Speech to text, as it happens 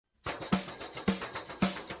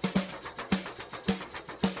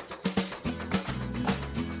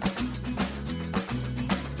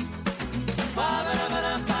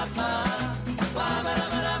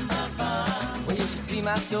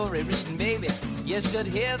my story reading, baby. You should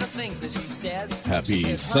hear the things that she says.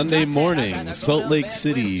 Happy Sunday morning, Salt Lake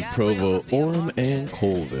City, Provo, Orem, and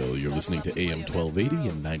Colville. You're listening to AM 1280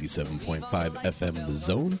 and 97.5 FM The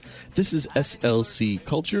Zone. This is SLC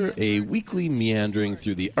Culture, a weekly meandering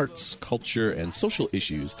through the arts, culture, and social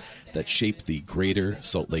issues that shape the greater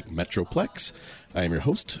Salt Lake Metroplex. I am your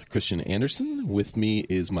host, Christian Anderson. With me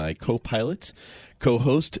is my co-pilot,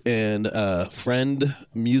 co-host, and friend,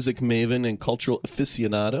 music maven, and cultural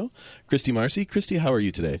aficionado, Christy Marcy. Christy, how are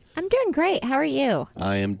you today? I'm doing great. How are you?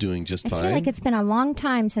 I am doing just fine. I feel like it's been a long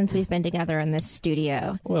time since we've been together in this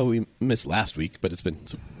studio. Well, we missed last week, but it's been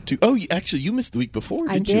two. Oh, actually, you missed the week before,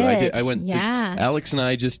 didn't you? I did. I went. Yeah. Alex and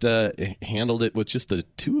I just handled it with just the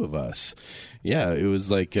two of us. Yeah, it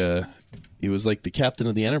was like the captain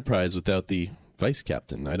of the Enterprise without the vice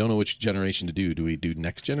captain. I don't know which generation to do. Do we do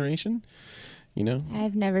Next Generation? You know?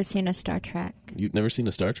 I've never seen a Star Trek. You've never seen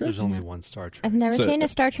a Star Trek? There's only one Star Trek. I've never seen a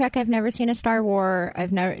Star Trek. I've never seen a Star War.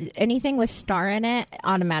 I've never anything with star in it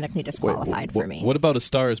automatically disqualified for me. What about A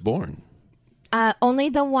Star Is Born? Only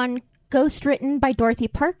the one ghost written by Dorothy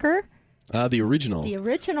Parker. The original. The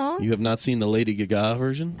original. You have not seen the Lady Gaga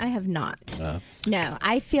version? I have not. No,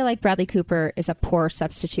 I feel like Bradley Cooper is a poor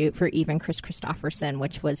substitute for even Chris Christopherson,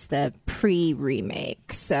 which was the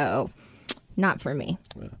pre-remake. So, not for me.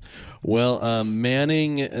 Well,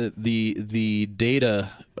 manning the data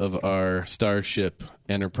of our Starship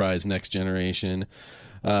Enterprise Next Generation,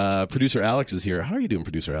 producer Alex is here. How are you doing,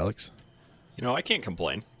 producer Alex? You know, I can't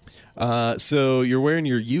complain. So you're wearing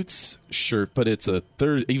your Utes shirt, but it's a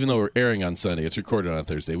even though we're airing on Sunday, it's recorded on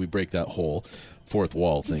Thursday. We break that whole fourth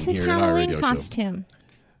wall thing here in our radio show. Costume.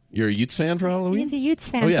 You're a Utes fan for Halloween? He's a Utes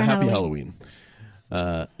fan. Oh yeah, for happy Halloween.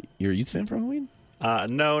 You're a Utes fan for Halloween?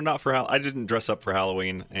 No, not for Halloween. I didn't dress up for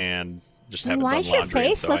Halloween and just haven't Why done does your laundry.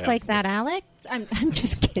 face so look like that, Alex? I'm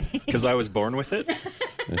just kidding. Because I was born with it.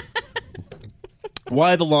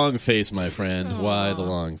 Why the long face, my friend? Aww. Why the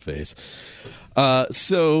long face?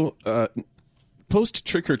 So, post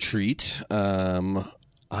trick or treat,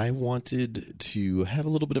 I wanted to have a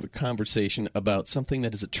little bit of a conversation about something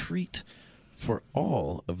that is a treat for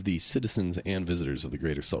all of the citizens and visitors of the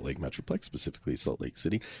greater Salt Lake Metroplex, specifically Salt Lake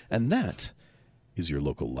City, and that is your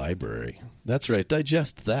local library. That's right,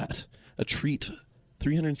 digest that. A treat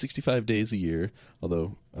 365 days a year,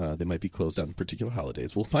 although they might be closed on particular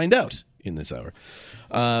holidays. We'll find out in this hour.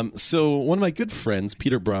 So one of my good friends,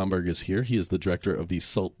 Peter Bromberg, is here. He is the director of the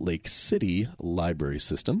Salt Lake City Library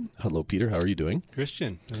System. Hello, Peter. How are you doing?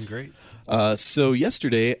 Christian, I'm great. So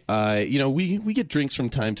yesterday, we get drinks from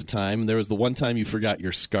time to time. There was the one time you forgot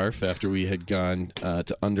your scarf after we had gone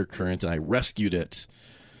to Undercurrent, and I rescued it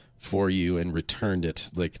for you and returned it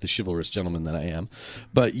like the chivalrous gentleman that I am.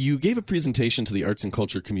 But you gave a presentation to the arts and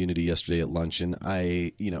culture community yesterday at lunch, and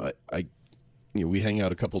we hang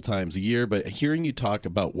out a couple times a year, but hearing you talk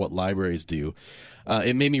about what libraries do,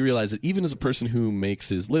 it made me realize that even as a person who makes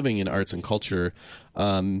his living in arts and culture,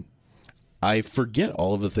 I forget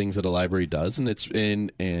all of the things that a library does,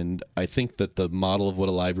 and I think that the model of what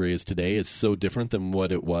a library is today is so different than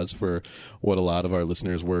what it was for what a lot of our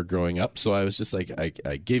listeners were growing up. So I was just like,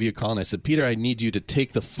 I gave you a call and I said, Peter, I need you to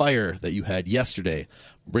take the fire that you had yesterday,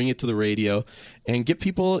 bring it to the radio, and get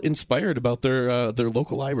people inspired about their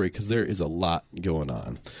local library, because there is a lot going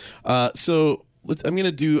on. So I'm going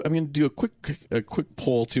to do a quick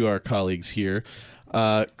poll to our colleagues here.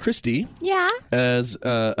 Christy, yeah, as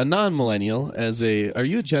a non-millennial, are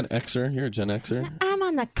you a Gen Xer? You're a Gen Xer? I'm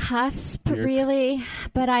on the cusp, really,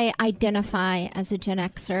 but I identify as a Gen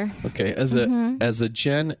Xer. Okay, as a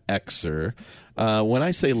Gen Xer, when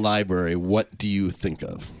I say library, what do you think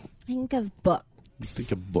of? I think of books.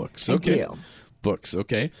 Think of books. Okay, I do. Books.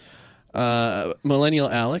 Okay, Millennial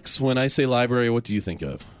Alex, when I say library, what do you think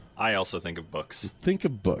of? I also think of books. Think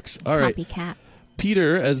of books. All right. Copycat.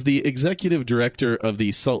 Peter, as the executive director of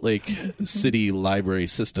the Salt Lake City Library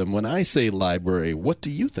System, when I say library, what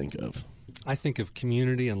do you think of? I think of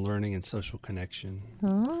community and learning and social connection.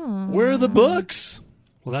 Oh. Where are the books?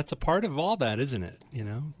 Well, that's a part of all that, isn't it? You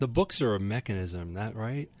know, the books are a mechanism,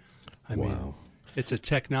 right? I mean, it's a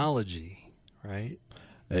technology, right?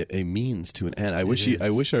 A means to an end. I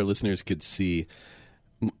wish our listeners could see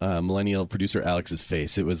millennial producer Alex's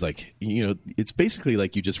face. It was like, it's basically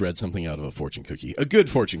like you just read something out of a fortune cookie, a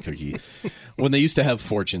good fortune cookie, when they used to have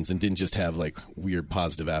fortunes and didn't just have like weird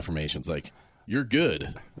positive affirmations like, you're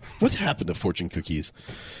good. What happened to fortune cookies?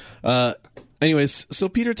 Anyways, so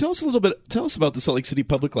Peter, tell us about the Salt Lake City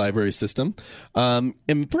Public Library system,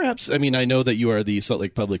 and perhaps, I mean, I know that you are the Salt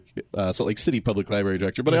Lake City Public Library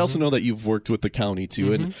Director, but I also know that you've worked with the county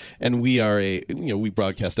too, and we are we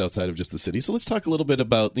broadcast outside of just the city. So let's talk a little bit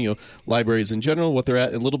about libraries in general, what they're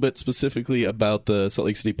at, and a little bit specifically about the Salt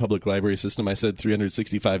Lake City Public Library system. I said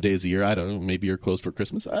 365 days a year. I don't know. Maybe you're closed for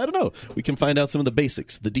Christmas. I don't know. We can find out some of the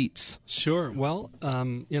basics, the deets. Sure. Well,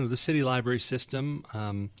 the city library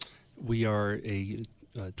system. We are a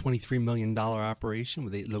 $23 million operation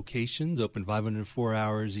with 8 locations, open 504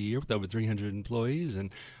 hours a year with over 300 employees and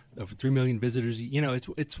over 3 million visitors.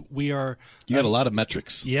 We are. You got a lot of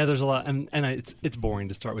metrics. Yeah, there's a lot, and it's boring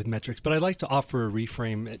to start with metrics, but I'd like to offer a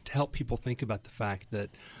reframe to help people think about the fact that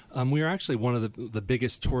we are actually one of the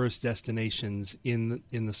biggest tourist destinations in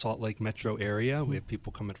the Salt Lake metro area. We have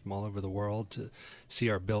people coming from all over the world to see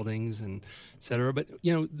our buildings and et cetera. But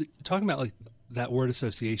talking about like that word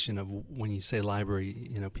association of when you say library,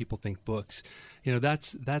 people think books.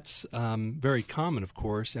 That's very common, of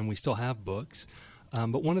course, and we still have books.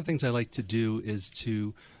 But one of the things I like to do is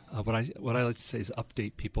to what I like to say is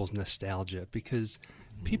update people's nostalgia, because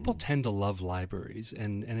people tend to love libraries,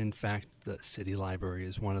 and in fact, the city library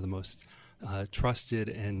is one of the most trusted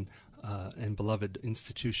and beloved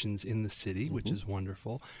institutions in the city, which is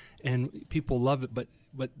wonderful, and people love it, but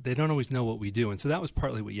they don't always know what we do. And so that was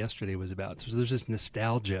partly what yesterday was about. So there's this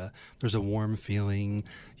nostalgia. There's a warm feeling.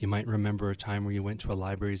 You might remember a time where you went to a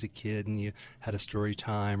library as a kid and you had a story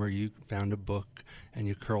time, or you found a book and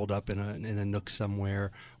you curled up in a nook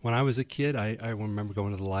somewhere. When I was a kid, I remember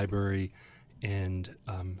going to the library and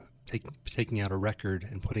taking out a record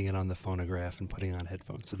and putting it on the phonograph and putting on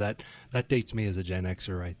headphones. So that dates me as a Gen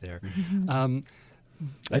Xer right there.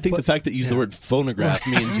 I think the fact that you use the word phonograph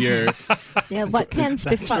means you're... Yeah, what comes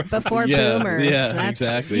before boomers? Yeah,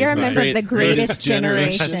 exactly. You're a member of the greatest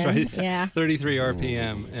generation. That's right. Yeah. 33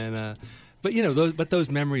 RPM. And but those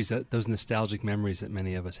memories, those nostalgic memories that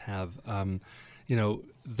many of us have,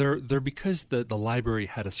 they're because the library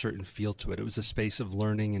had a certain feel to it. It was a space of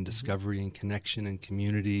learning and discovery and connection and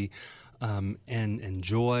community, and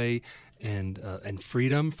joy and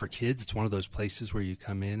freedom for kids. It's one of those places where you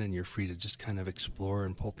come in and you're free to just kind of explore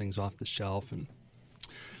and pull things off the shelf,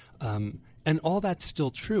 and all that's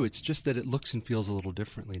still true. It's just that it looks and feels a little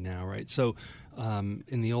differently now, right? So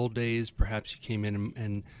in the old days, perhaps you came in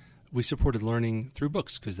and we supported learning through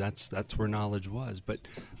books because that's where knowledge was. But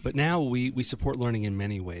now we support learning in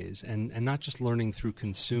many ways, and not just learning through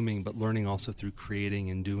consuming, but learning also through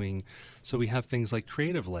creating and doing. So we have things like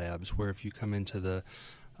creative labs, where if you come into the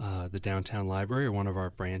downtown library or one of our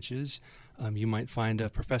branches, you might find a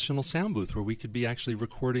professional sound booth where we could be actually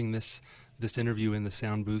recording this interview in the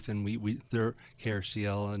sound booth, and there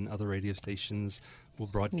KRCL and other radio stations will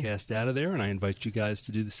broadcast out of there, and I invite you guys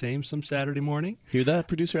to do the same some Saturday morning. Hear that,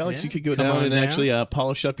 Producer Alex? Yeah, you could go come down on and down. actually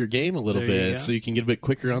polish up your game a little There you bit go. so you can get a bit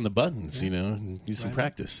quicker on the buttons, and do some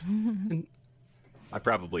practice. And I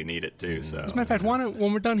probably need it too. So, as a matter of fact,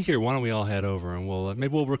 when we're done here, why don't we all head over and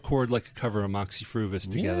maybe we'll record like a cover of Moxie Fruvis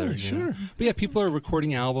together. Yeah, sure. But yeah, people are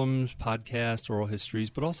recording albums, podcasts, oral histories,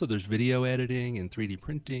 but also there's video editing and 3D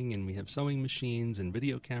printing, and we have sewing machines and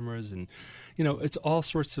video cameras, and it's all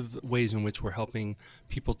sorts of ways in which we're helping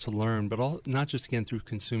people to learn, but not just again through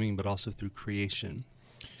consuming, but also through creation.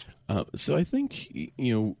 So I think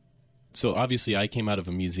So obviously, I came out of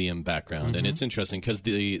a museum background, and it's interesting because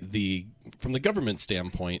the from the government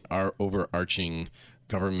standpoint, our overarching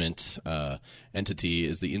government entity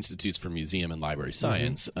is the Institutes for Museum and Library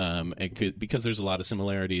Science, because there's a lot of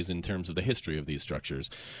similarities in terms of the history of these structures.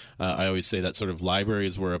 I always say that sort of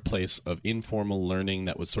libraries were a place of informal learning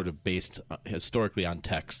that was sort of based historically on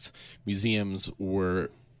texts. Museums were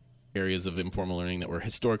areas of informal learning that were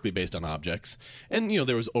historically based on objects, and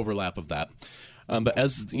there was overlap of that. But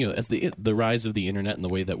as the rise of the internet and the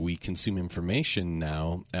way that we consume information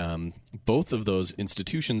now, both of those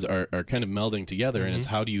institutions are kind of melding together, and it's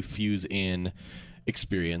how do you fuse in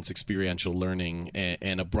experiential learning,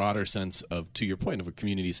 and a broader sense of, to your point, of a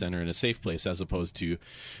community center and a safe place, as opposed to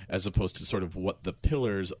sort of what the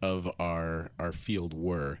pillars of our field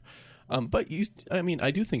were. But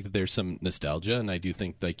I do think that there's some nostalgia, and I do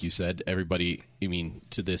think, like you said, everybody,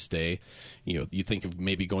 to this day, you think of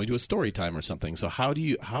maybe going to a story time or something. So how do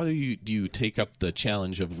you take up the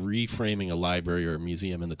challenge of reframing a library or a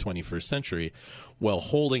museum in the 21st century while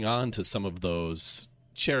holding on to some of those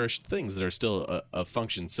cherished things that are still a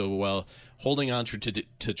function? So while holding on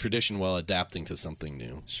to tradition while adapting to something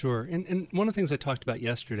new. Sure. And one of the things I talked about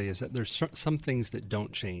yesterday is that there's some things that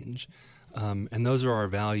don't change. And those are our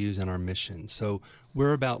values and our mission. So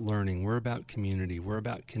we're about learning, we're about community, we're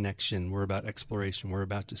about connection, we're about exploration, we're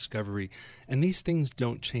about discovery. And these things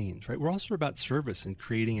don't change, right? We're also about service and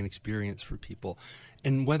creating an experience for people.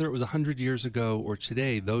 And whether it was 100 years ago or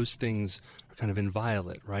today, those things are kind of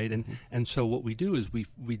inviolate, right? And so what we do is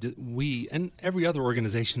we and every other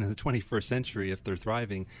organization in the 21st century, if they're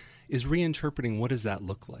thriving, is reinterpreting what does that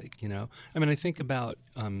look like, you know? I mean, I think about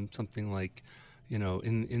something like, you know,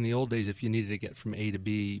 in the old days, if you needed to get from A to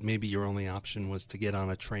B, maybe your only option was to get on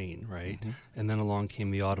a train, right? Mm-hmm. And then along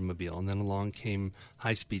came the automobile, and then along came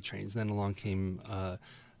high-speed trains, then along came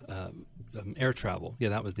air travel. Yeah,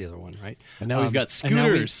 that was the other one, right? And now we've got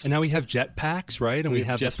scooters. And now we have jetpacks, right? And we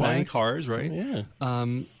have the flying cars, right? Yeah.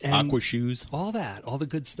 And aqua shoes. All that, all the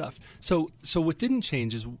good stuff. So what didn't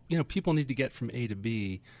change is, you know, people need to get from A to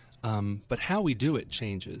B. But how we do it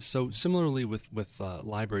changes. So similarly with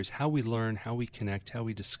libraries, how we learn, how we connect, how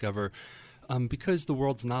we discover, because the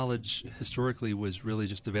world's knowledge historically was really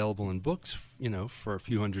just available in books, you know, for a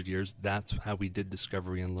few hundred years. That's how we did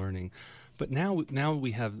discovery and learning. But now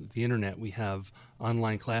we have the internet, we have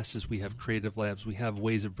online classes, we have creative labs, we have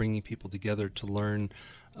ways of bringing people together to learn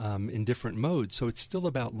in different modes. So it's still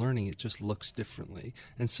about learning. It just looks differently.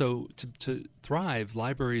 And so to thrive,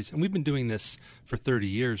 libraries, and we've been doing this for 30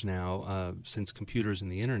 years now, since computers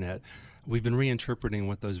and the internet, we've been reinterpreting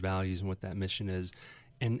what those values and what that mission is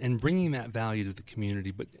and bringing that value to the community,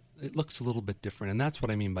 but it looks a little bit different. And that's what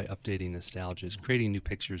I mean by updating nostalgia, is creating new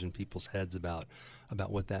pictures in people's heads about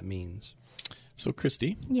what that means. So,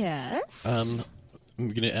 Christy. Yes. I'm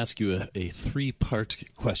going to ask you a three-part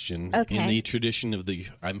question in the tradition of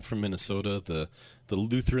I'm from Minnesota, the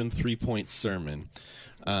Lutheran three-point sermon.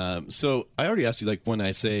 So I already asked you, like, when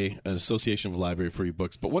I say an association of library for your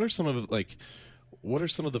books, but what are some of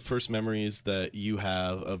the first memories that you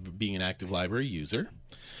have of being an active library user?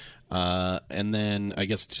 And then I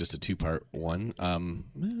guess it's just a two-part one.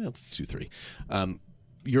 Let's do three.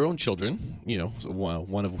 Your own children, you know,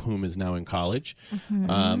 one of whom is now in college.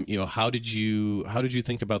 Mm-hmm. You know, how did you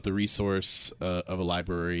think about the resource of a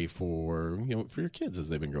library for your kids as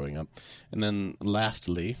they've been growing up? And then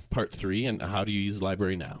lastly, part three, and how do you use the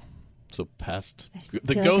library now? So past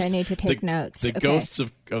the ghosts. I need to take notes. The ghosts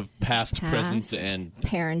of past, present, and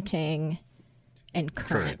parenting, and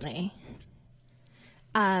currently.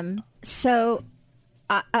 So.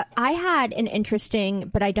 I had an interesting,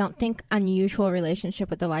 but I don't think unusual relationship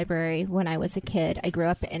with the library when I was a kid. I grew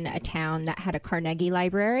up in a town that had a Carnegie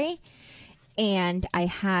library, and I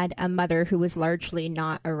had a mother who was largely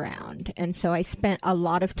not around. And so I spent a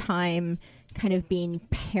lot of time kind of being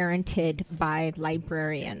parented by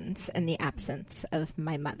librarians in the absence of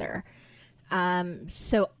my mother.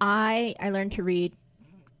 So I learned to read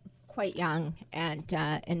quite young and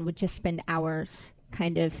would just spend hours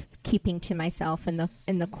kind of keeping to myself in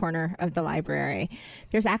the corner of the library.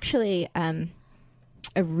 There's actually a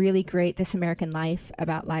really great This American Life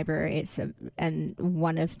about libraries, and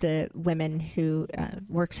one of the women who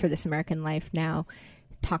works for This American Life now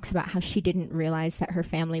talks about how she didn't realize that her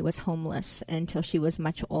family was homeless until she was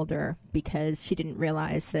much older, because she didn't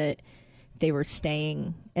realize that they were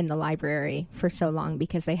staying in the library for so long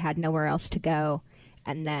because they had nowhere else to go.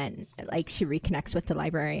 And then, like, she reconnects with the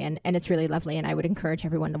library, and it's really lovely, and I would encourage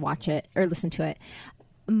everyone to watch it or listen to it.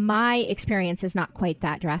 My experience is not quite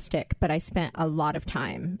that drastic, but I spent a lot of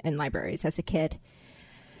time in libraries as a kid.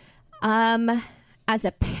 As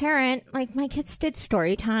a parent, like, my kids did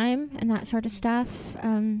story time and that sort of stuff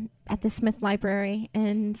at the Smith Library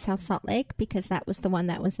in South Salt Lake, because that was the one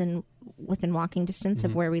that was within walking distance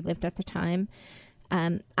of where we lived at the time.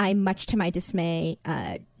 I, much to my dismay,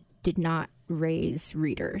 did not raise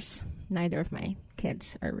readers. Neither of my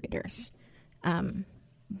kids are readers.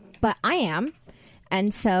 But I am.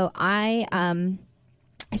 And so I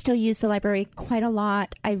still use the library quite a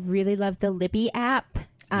lot. I really love the Libby app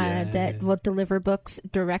that will deliver books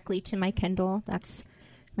directly to my Kindle. That's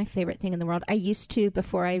my favorite thing in the world. I used to,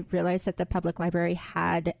 before I realized that the public library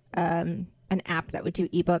had an app that would do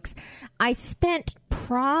ebooks. I spent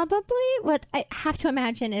probably what I have to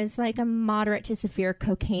imagine is like a moderate to severe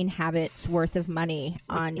cocaine habit's worth of money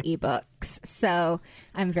on ebooks. So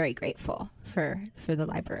I'm very grateful for the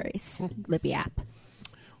library's Libby app.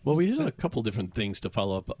 Well, we had a couple different things to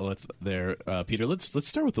follow up with there, Peter. Let's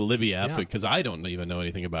start with the Libby app, because I don't even know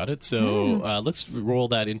anything about it. So let's roll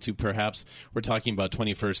that into, perhaps we're talking about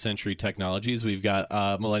 21st century technologies. We've got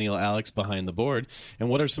Millennial Alex behind the board. And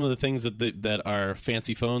what are some of the things that our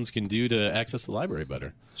fancy phones can do to access the library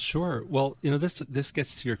better? Sure. Well, this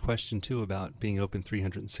gets to your question too about being open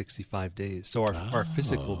 365 days. So our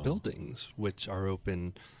physical buildings, which are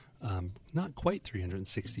open not quite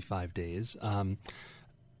 365 days.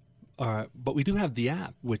 But we do have the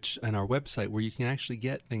app, which on our website, where you can actually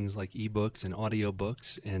get things like ebooks and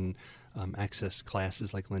audiobooks and access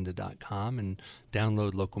classes like lynda.com and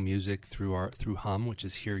download local music through Hum, which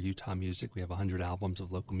is Here Utah Music. We have 100 albums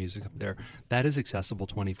of local music up there. That is accessible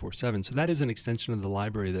 24/7. So that is an extension of the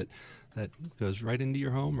library that goes right into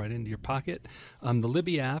your home, right into your pocket. The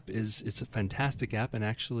Libby app it's a fantastic app, and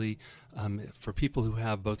actually for people who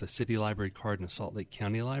have both a city library card and a Salt Lake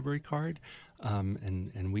County library card,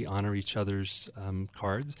 and we honor each other's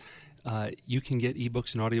cards. You can get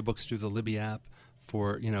ebooks and audiobooks through the Libby app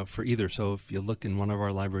for either. So if you look in one of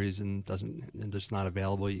our libraries and it's not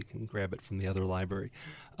available, you can grab it from the other library.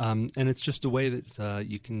 And it's just a way that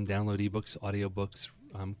you can download ebooks, audiobooks,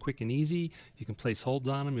 quick and easy. You can place holds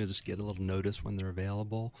on them. You'll just get a little notice when they're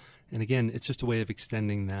available. And again, it's just a way of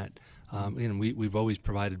extending that. We've always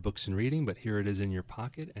provided books and reading, but here it is in your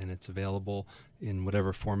pocket, and it's available in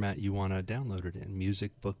whatever format you want to download it in: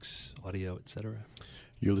 music, books, audio, etc.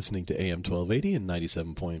 You're listening to AM 1280 and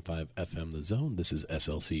 97.5 FM The Zone. This is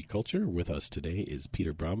SLC Culture. With us today is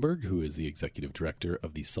Peter Bromberg, who is the Executive Director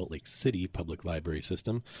of the Salt Lake City Public Library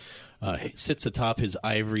System. He sits atop his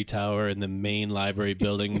ivory tower in the main library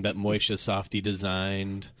building that Moishe Softy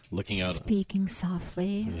designed, looking out. Speaking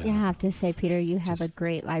softly. Yeah. You have to say, Peter, you have a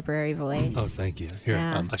great library voice. Oh, thank you. Here,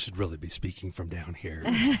 Yeah. I should really be speaking from down here.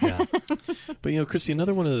 Yeah. But, Christy,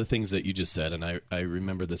 another one of the things that you just said, and I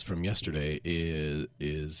remember this from yesterday, is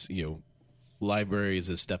libraries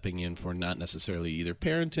is stepping in for not necessarily either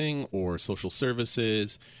parenting or social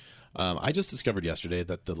services. I just discovered yesterday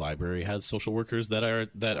that the library has social workers that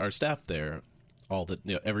are staffed there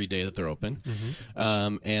every day that they're open,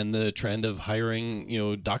 and the trend of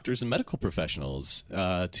hiring doctors and medical professionals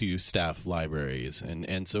to staff libraries,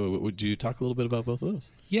 and so would you talk a little bit about both of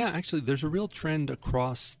those? Yeah, actually, there's a real trend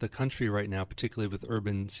across the country right now, particularly with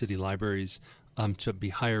urban city libraries, to be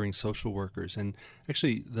hiring social workers. And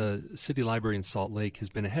actually, the city library in Salt Lake has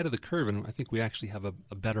been ahead of the curve, and I think we actually have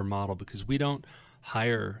a better model because we don't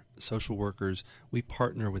hire social workers. We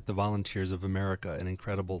partner with the Volunteers of America, an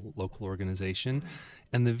incredible local organization.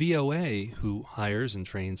 And the VOA, who hires and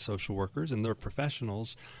trains social workers, and they're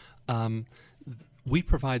professionals, we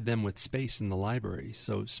provide them with space in the library,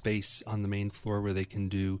 so space on the main floor where they can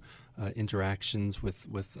do interactions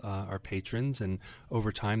with our patrons, and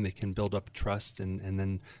over time they can build up trust and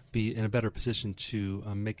then be in a better position to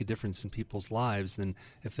make a difference in people's lives than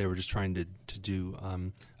if they were just trying to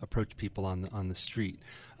approach people on the street.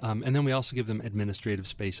 And then we also give them administrative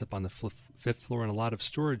space up on the fifth floor and a lot of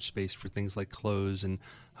storage space for things like clothes and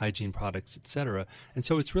hygiene products, etc. And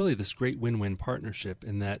so it's really this great win-win partnership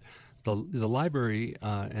in that the library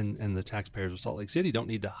and the taxpayers of Salt Lake City don't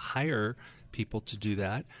need to hire people to do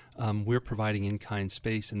that. We're providing in-kind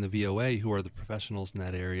space, and the VOA, who are the professionals in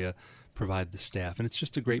that area, provide the staff. And it's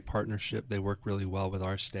just a great partnership. They work really well with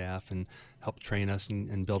our staff and help train us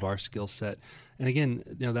and build our skill set. And again,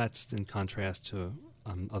 that's in contrast to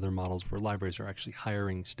other models where libraries are actually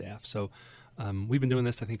hiring staff. So we've been doing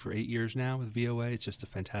this, I think, for 8 years now with VOA. It's just a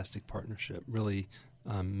fantastic partnership. Really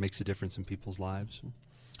makes a difference in people's lives.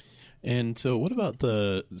 And so what about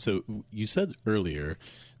so you said earlier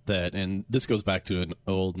that, and this goes back to an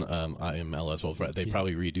old IML as well, they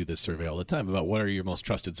probably redo this survey all the time about what are your most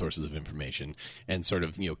trusted sources of information, and sort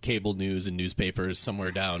of, cable news and newspapers somewhere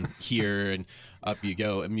down here, and up you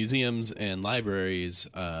go. And museums and libraries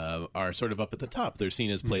are sort of up at the top. They're seen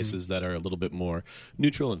as places that are a little bit more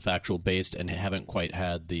neutral and factual based and haven't quite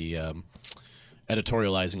had the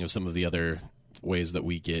editorializing of some of the other ways that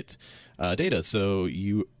we get data. So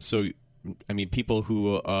people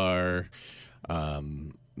who are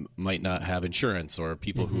might not have insurance, or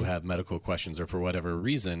people who have medical questions, or for whatever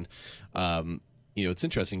reason, it's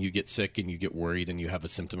interesting. You get sick and you get worried and you have a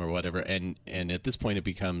symptom or whatever, and at this point it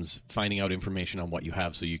becomes finding out information on what you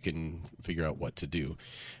have so you can figure out what to do.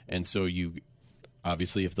 And so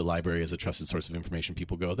obviously, if the library is a trusted source of information,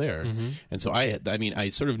 people go there. And so I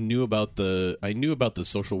sort of knew about the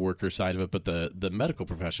social worker side of it, but the medical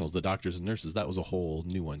professionals, the doctors and nurses, that was a whole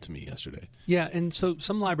new one to me yesterday. Yeah, and so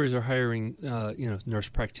some libraries are hiring nurse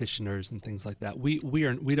practitioners and things like that. We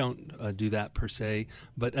don't do that per se,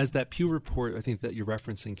 but as that Pew report, I think that you're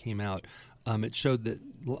referencing, came out, it showed that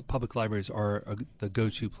public libraries are the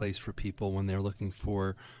go-to place for people when they're looking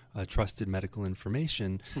for trusted medical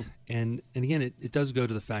information. And again, it does go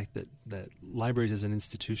to the fact that libraries as an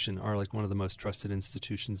institution are like one of the most trusted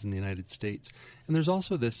institutions in the United States. And there's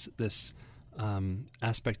also this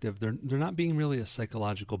aspect of there not being really a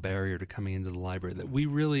psychological barrier to coming into the library, that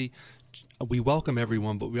we welcome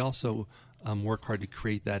everyone, but we also work hard to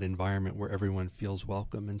create that environment where everyone feels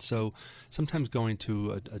welcome. And so sometimes going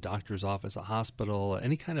to a doctor's office, a hospital,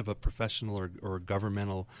 any kind of a professional or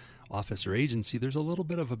governmental office or agency, there's a little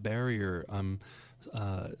bit of a barrier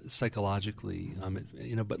psychologically,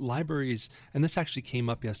 but libraries, and this actually came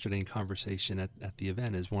up yesterday in conversation at the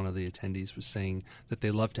event, as one of the attendees was saying that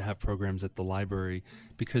they love to have programs at the library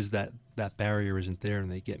because that barrier isn't there,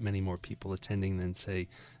 and they get many more people attending than, say,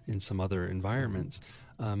 in some other environments.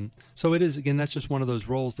 So it is, again, that's just one of those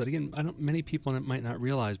roles that, again, many people might not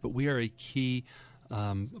realize, but we are a key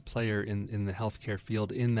player in the healthcare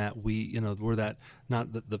field, in that we're that, not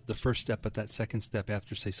the first step, but that second step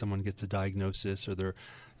after, say, someone gets a diagnosis, or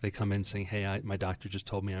they come in saying, hey, my doctor just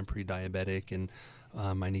told me I'm pre-diabetic and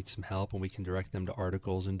I need some help, and we can direct them to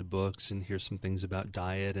articles and to books, and here's some things about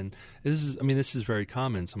diet. And this is very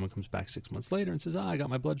common. Someone comes back 6 months later and says, I got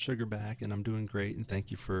my blood sugar back and I'm doing great, and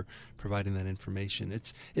thank you for providing that information.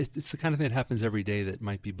 It's the kind of thing that happens every day that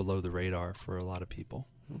might be below the radar for a lot of people.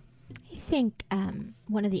 I think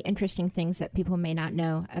one of the interesting things that people may not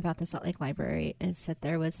know about the Salt Lake Library is that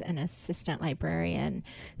there was an assistant librarian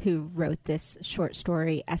who wrote this short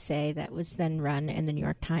story essay that was then run in the New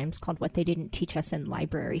York Times called What They Didn't Teach Us in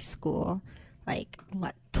Library School,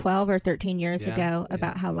 12 or 13 years ago,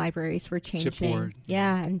 about how libraries were changing. Chip Ward.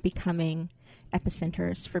 Yeah, and becoming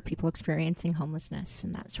epicenters for people experiencing homelessness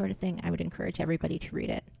and that sort of thing. I would encourage everybody to read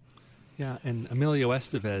it. Yeah, and Emilio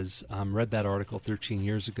Estevez read that article 13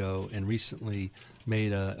 years ago and recently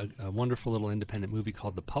made a wonderful little independent movie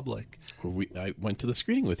called The Public. I went to the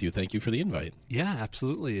screening with you. Thank you for the invite. Yeah,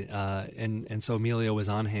 absolutely. And so Emilio was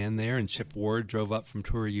on hand there, and Chip Ward drove up from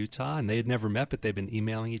Torrey, Utah, and they had never met, but they'd been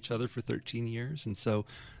emailing each other for 13 years. And so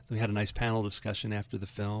we had a nice panel discussion after the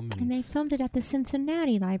film. And they filmed it at the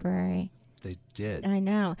Cincinnati Library. They did. I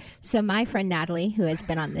know. So my friend Natalie, who has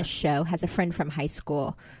been on this show, has a friend from high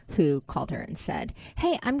school who called her and said,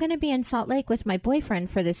 hey, I'm going to be in Salt Lake with my boyfriend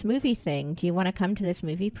for this movie thing. Do you want to come to this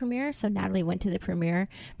movie premiere? So Natalie went to the premiere.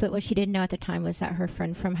 But what she didn't know at the time was that her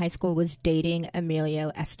friend from high school was dating Emilio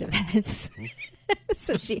Estevez.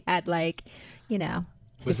 So she had 15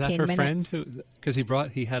 was that her minutes. friend? Because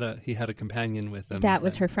he had a companion with him. That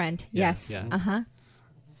was her friend. Yeah, yes. yeah. Uh-huh.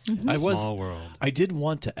 Mm-hmm. Small world. I did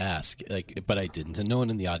want to ask, but I didn't, and no one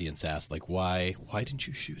in the audience asked, why didn't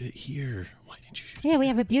you shoot it here? Why didn't you shoot it? Yeah, we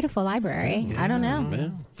have a beautiful library. Yeah. I don't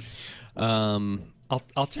know. Yeah.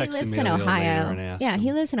 I'll text He lives Emilio in Ohio. later and ask Yeah, him.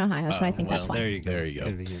 he lives in Ohio, so I think that's why. There you go.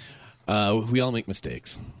 Convenience. We all make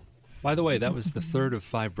mistakes. By the way, that was the third of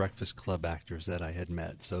 5 Breakfast Club actors that I had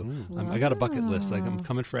met. So I got a bucket list. I'm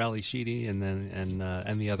coming for Ali Sheedy and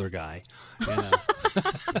the other guy. Yeah.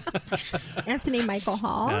 Anthony Michael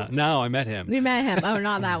Hall. No, I met him. We met him. Oh,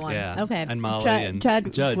 not that one. Yeah. Okay. And Molly and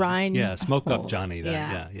Judd Ryan. Yeah, Smoke Up Holt. Johnny.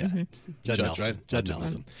 Yeah. Mm-hmm. Judd Nelson. right? Judd Judd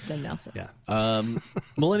Nelson. Judd Nelson. Yeah.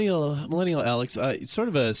 Millennial Alex, it's sort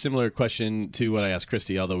of a similar question to what I asked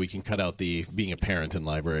Christy, although we can cut out the being a parent in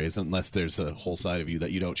libraries unless there's a whole side of you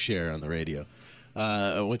that you don't share on the radio.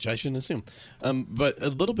 Which I shouldn't assume. But a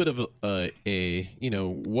little bit of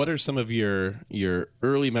what are some of your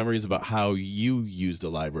early memories about how you used a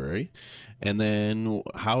library, and then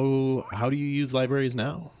how do you use libraries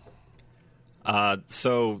now?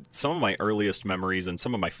 So some of my earliest memories and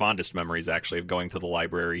some of my fondest memories actually of going to the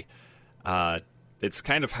library, it's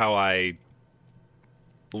kind of how I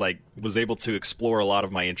was able to explore a lot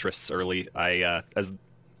of my interests early. I as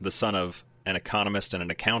the son of an economist and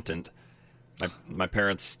an accountant, my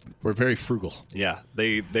parents were very frugal. Yeah,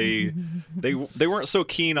 they weren't so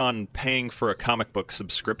keen on paying for a comic book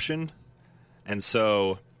subscription, and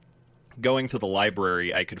so going to the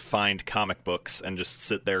library, I could find comic books and just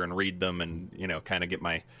sit there and read them, and kind of get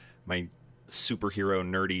my superhero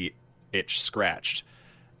nerdy itch scratched,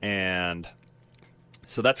 and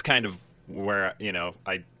so that's kind of where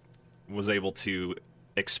I was able to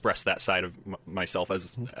express that side of myself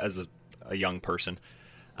as a young person.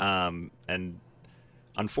 And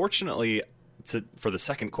unfortunately, for the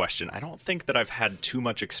second question, I don't think that I've had too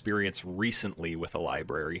much experience recently with a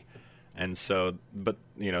library. And so, but,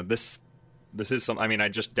 this is I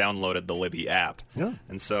just downloaded the Libby app. Yeah.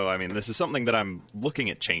 And so, this is something that I'm looking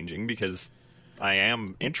at changing because I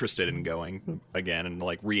am interested in going again and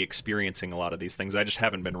re-experiencing a lot of these things. I just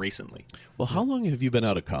haven't been recently. Well, how long have you been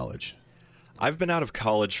out of college? I've been out of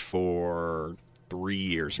college for 3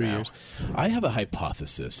 years now. I have a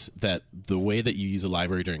hypothesis that the way that you use a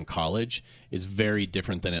library during college is very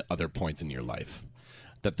different than at other points in your life.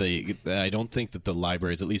 I don't think that the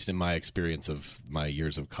libraries, at least in my experience of my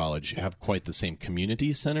years of college, have quite the same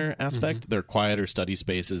community center aspect. They're quieter study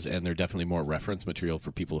spaces, and they're definitely more reference material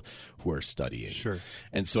for people who are studying. Sure.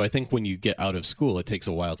 And so I think when you get out of school, it takes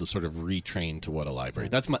a while to sort of retrain to what a library.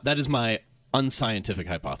 That is my unscientific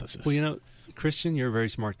hypothesis. Well, Christian, you're a very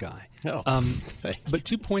smart guy. Oh, but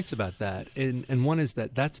 2 points about that, and one is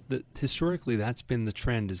that historically that's been the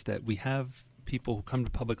trend, is that we have people who come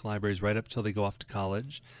to public libraries right up till they go off to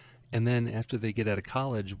college, and then after they get out of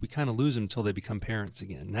college, we kind of lose them until they become parents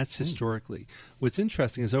again. And that's historically. What's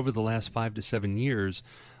interesting is over the last 5 to 7 years,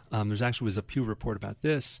 there's actually was a Pew report about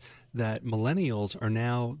this, that millennials are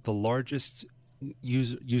now the largest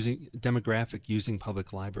using demographic using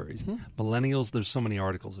public libraries. Millennials, there's so many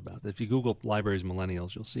articles about that. If you Google libraries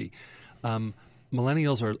millennials, you'll see.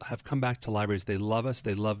 Millennials have come back to libraries. They love us.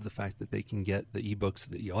 They love the fact that they can get the ebooks,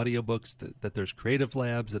 the audiobooks, that there's creative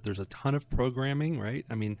labs, that there's a ton of programming, right?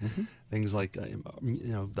 I mean, things like,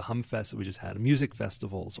 the HumFest that we just had, music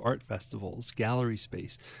festivals, art festivals, gallery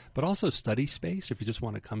space, but also study space. If you just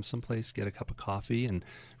want to come someplace, get a cup of coffee and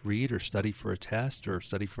read or study for a test or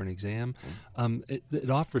study for an exam. It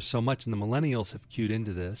offers so much, and the millennials have cued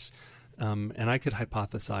into this. And I could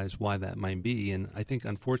hypothesize why that might be. And I think,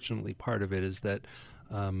 unfortunately, part of it is that,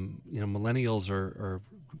 millennials are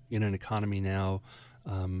in an economy now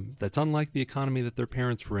that's unlike the economy that their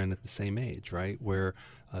parents were in at the same age, right? Where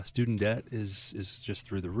student debt is just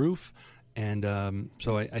through the roof. And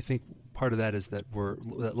so I think part of that is that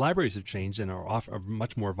that libraries have changed and are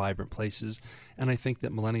much more vibrant places. And I think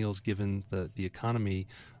that millennials, given the economy,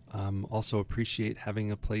 also appreciate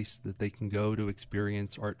having a place that they can go to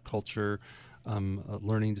experience art, culture,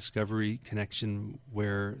 learning, discovery, connection,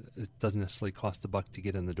 where it doesn't necessarily cost $1 to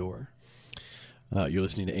get in the door. You're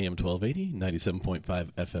listening to AM 1280,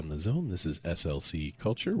 97.5 FM The Zone. This is SLC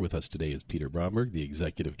Culture. With us today is Peter Bromberg, the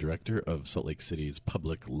Executive Director of Salt Lake City's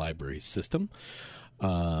Public Library System.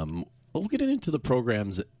 We'll get into the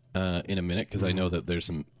programs in a minute, because I know that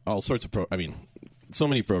there's all sorts of so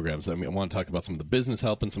many programs. I want to talk about some of the business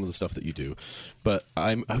help and some of the stuff that you do. But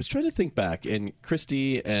I was trying to think back, and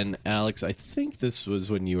Christy and Alex, I think this was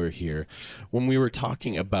when you were here, when we were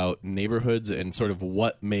talking about neighborhoods and sort of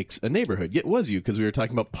what makes a neighborhood. It was you, because we were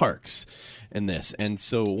talking about parks and this. And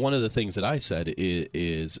so one of the things that I said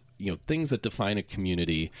is things that define a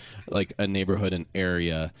community, like a neighborhood, an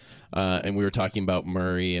area, and we were talking about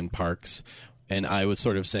Murray and parks. And I was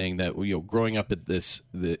sort of saying that, growing up at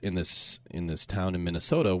in this town in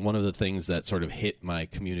Minnesota, one of the things that sort of hit my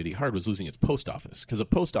community hard was losing its post office, because a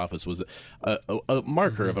post office was a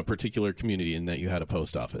marker of a particular community, in that you had a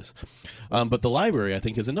post office. But the library, I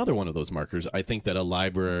think, is another one of those markers. I think that a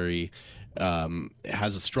library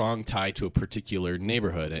has a strong tie to a particular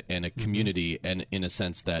neighborhood and a community, and in a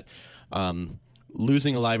sense that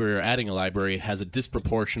losing a library or adding a library has a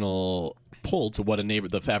disproportional pull to what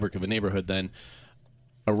the fabric of a neighborhood than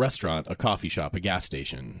a restaurant, a coffee shop, a gas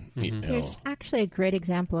station. There's actually a great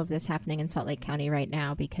example of this happening in Salt Lake County right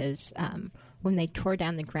now, because when they tore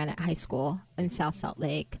down the Granite High School in South Salt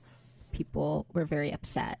Lake, people were very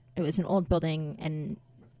upset. It was an old building, and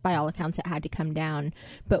by all accounts, it had to come down.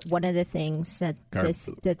 But one of the things that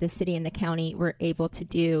the city and the county were able to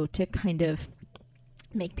do to kind of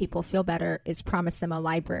make people feel better is promise them a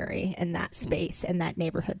library in that space, in that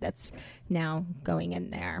neighborhood that's now going in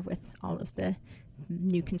there with all of the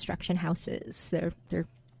new construction houses. They're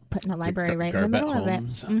putting a library right in the middle of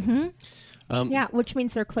it. Which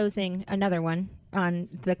means they're closing another one on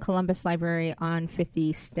the Columbus Library on 5th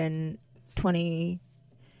East and 20.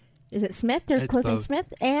 Is it Smith? They're closing both.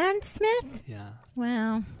 Smith and Smith? Yeah.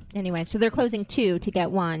 Well, anyway, so they're closing 2 to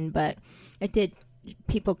get 1, but it did.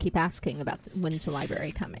 People keep asking about when's the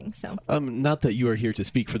library coming. So, not that you are here to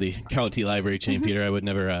speak for the county library chain, Peter. I would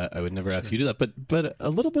never ask you to do that. But a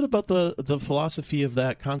little bit about the philosophy of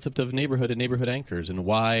that concept of neighborhood and neighborhood anchors, and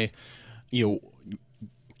why, I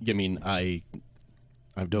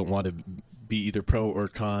don't want to be either pro or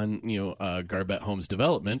con, Garbett Homes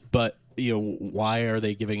development, but why are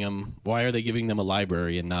they giving them a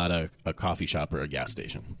library and not a coffee shop or a gas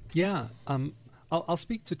station? Yeah. I'll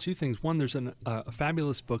speak to 2 things. One, there's a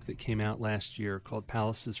fabulous book that came out last year called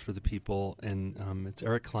Palaces for the People, and it's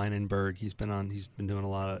Eric Kleinenberg. He's been doing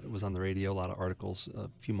was on the radio, a lot of articles a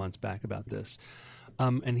few months back about this.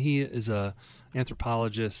 And he is a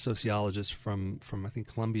anthropologist, sociologist from I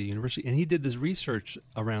think Columbia University, and he did this research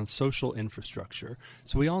around social infrastructure.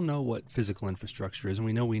 So we all know what physical infrastructure is, and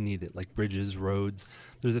we know we need it, like bridges, roads.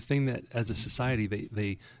 There's a thing that, as a society,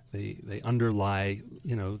 they underlie,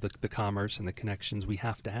 the commerce and the connections. We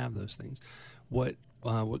have to have those things. What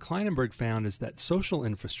what Kleinenberg found is that social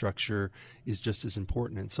infrastructure is just as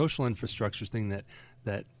important, and social infrastructure is the thing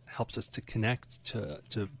that helps us to connect, to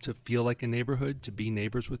feel like a neighborhood, to be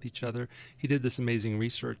neighbors with each other. He did this amazing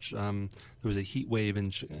research. There was a heat wave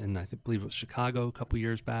in I believe it was Chicago a couple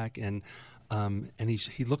years back, and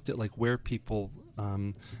he looked at like where people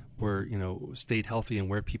were, stayed healthy and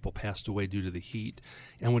where people passed away due to the heat.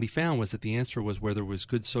 And what he found was that the answer was where there was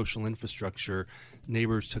good social infrastructure,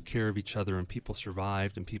 neighbors took care of each other and people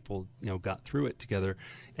survived and people, got through it together.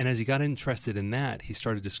 And as he got interested in that, he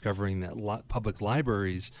started discovering that public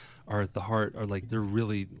libraries are at the heart, they're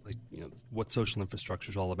really what social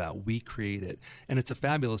infrastructure is all about. We create it. And it's a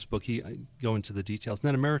fabulous book. I go into the details. And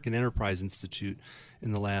then American Enterprise Institute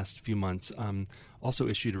in the last few months also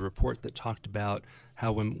issued a report that talked about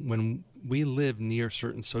how when we live near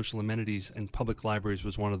certain social amenities, and public libraries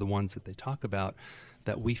was one of the ones that they talk about,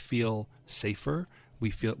 that we feel safer.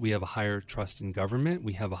 We have a higher trust in government.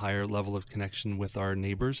 We have a higher level of connection with our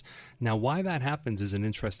neighbors. Now, why that happens is an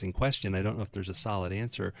interesting question. I don't know if there's a solid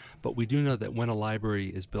answer, but we do know that when a library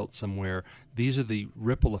is built somewhere, these are the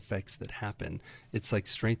ripple effects that happen. It's like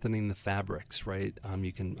strengthening the fabrics, right? I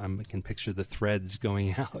can picture the threads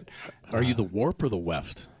going out. Are you the warp or the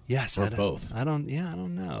weft? Yes, or both. I don't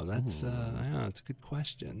know. That's it's a good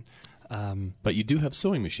question. But you do have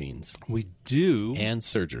sewing machines. We do. And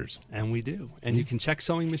sergers. And we do. And you can check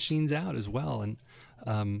sewing machines out as well. And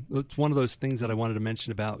it's one of those things that I wanted to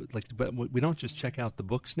mention about, but we don't just check out the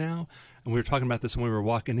books now. And we were talking about this when we were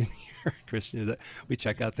walking in here, Christian, is that we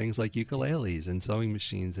check out things like ukuleles and sewing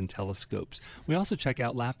machines and telescopes. We also check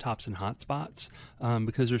out laptops and hotspots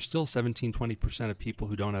because there's still 17-20% of people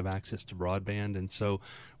who don't have access to broadband. And so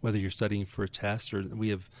whether you're studying for a test, or we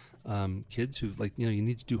have kids who you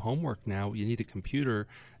need to do homework now. You need a computer.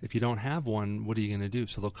 If you don't have one, what are you going to do?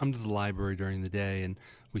 So they'll come to the library during the day, and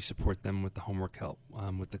we support them with the homework help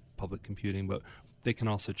with the public computing. But they can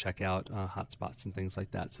also check out hotspots and things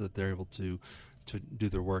like that, so that they're able to do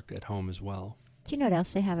their work at home as well. Do you know what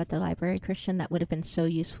else they have at the library, Christian, that would have been so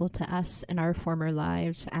useful to us in our former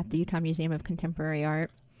lives at the Utah Museum of Contemporary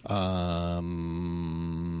Art?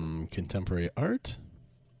 Contemporary art?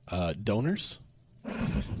 Donors?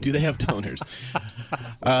 Do they have donors?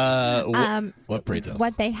 What pray tell?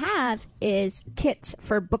 What they have is kits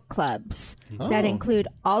for book clubs that include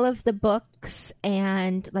all of the books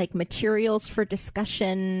and materials for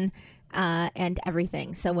discussion and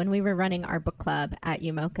everything. So when we were running our book club at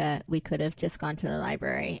UMOCA, we could have just gone to the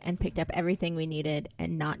library and picked up everything we needed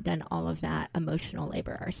and not done all of that emotional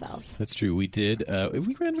labor ourselves. That's true. We did.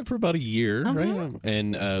 We ran it for about a year, right?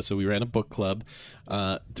 And so we ran a book club.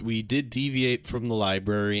 We did deviate from the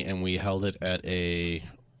library, and we held it at a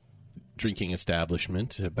drinking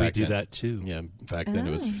establishment. We do that too. Yeah, back then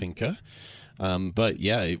it was Finca. But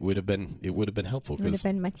yeah, it would have been helpful. It would have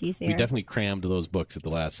been much easier. We definitely crammed those books at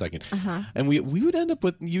the last second, and we would end up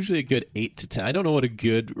with usually a good 8 to 10. I don't know what a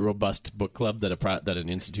good robust book club that an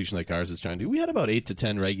institution like ours is trying to do. We had about 8 to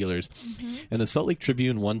 10 regulars, and the Salt Lake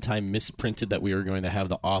Tribune one time misprinted that we were going to have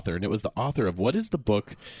the author, and it was the author of what is the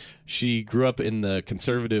book? She grew up in the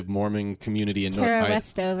conservative Mormon community in Tara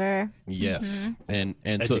Westover. Yes, and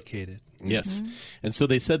educated. So. Yes. And so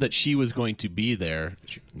they said that she was going to be there.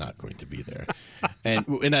 She's not going to be there.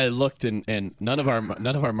 and I looked, and none of our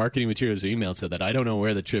marketing materials or emails said that. I don't know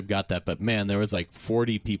where the Trib got that, but man, there was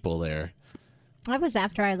 40 people there. That was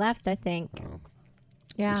after I left, I think.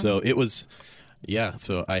 Yeah. So it was,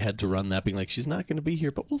 so I had to run that being she's not going to be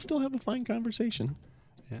here, but we'll still have a fine conversation.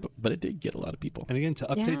 Yeah. But it did get a lot of people. And again, to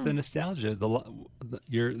update the nostalgia,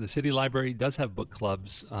 the city library does have book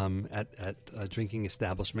clubs at drinking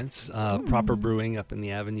establishments. Proper Brewing up in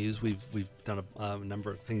the avenues. We've done a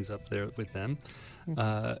number of things up there with them.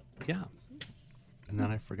 And then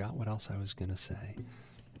I forgot what else I was going to say.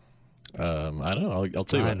 I don't know. I'll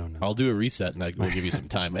tell you what. Don't know. I'll do a reset, and we'll give you some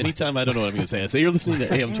time. Anytime I don't know what I'm going to say, I say you're listening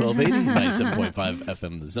to AM 1280, 97.5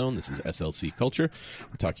 FM The Zone. This is SLC Culture.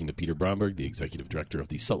 We're talking to Peter Bromberg, the executive director of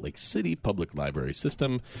the Salt Lake City Public Library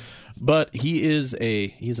System. But he is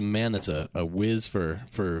a man that's a whiz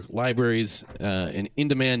for libraries, and in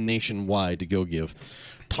demand nationwide to go give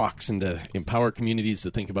talks and to empower communities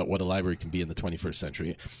to think about what a library can be in the 21st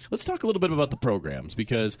century. Let's talk a little bit about the programs,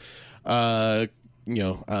 because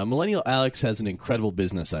Millennial Alex has an incredible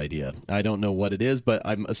business idea. I don't know what it is, but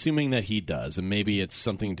I'm assuming that he does, and maybe it's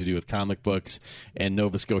something to do with comic books and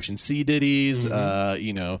Nova Scotian sea ditties.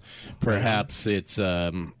 Perhaps it's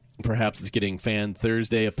getting Fan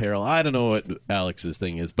Thursday apparel. I don't know what Alex's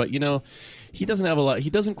thing is, but he doesn't have a lot.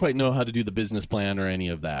 He doesn't quite know how to do the business plan or any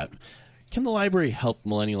of that. Can the library help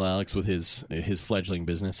Millennial Alex with his fledgling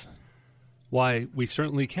business? Why, we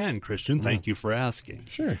certainly can, Christian. Thank you for asking.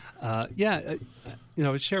 Sure. I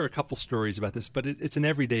share a couple stories about this, but it's an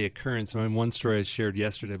everyday occurrence. I mean, one story I shared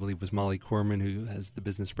yesterday, I believe, was Molly Corman, who has the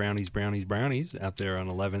business Brownies out there on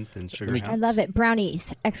 11th and Sugar House. I love it.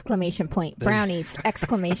 Brownies! Exclamation point. Brownies!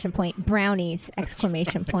 Exclamation point. Brownies!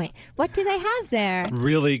 Exclamation point. What do they have there?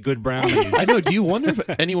 Really good brownies. I know. Do you wonder if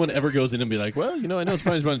anyone ever goes in and be like, well, I know it's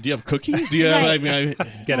Brownies. Do you have cookies? Do you have, Right.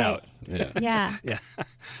 Get out. Yeah. Yeah.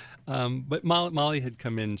 But Molly had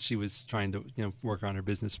come in. She was trying to work on her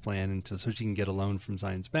business plan, so she can get a loan from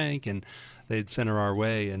Zions Bank, and they'd sent her our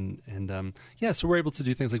way, and so we're able to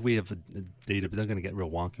do things like we have a database. They're going to get real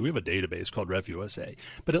wonky. We have a database called RevUSA,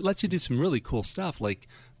 but it lets you do some really cool stuff, like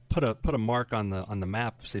put a mark on the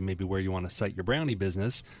map, say maybe where you want to site your brownie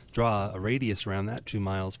business, draw a radius around that, 2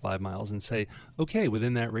 miles, 5 miles, and say, okay,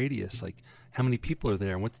 within that radius, like, how many people are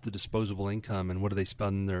there, and what's the disposable income, and what do they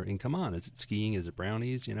spend their income on? Is it skiing? Is it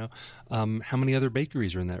brownies? How many other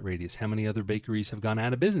bakeries are in that radius? How many other bakeries have gone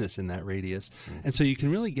out of business in that radius? And so you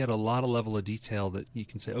can really get a lot of level of detail that you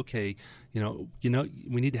can say, okay, we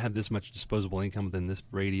need to have this much disposable income within this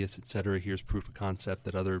radius, et cetera. Here's proof of concept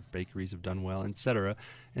that other bakeries have done well, et cetera.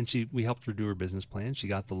 And we helped her do her business plan. She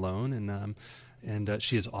got the loan, and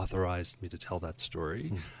she has authorized me to tell that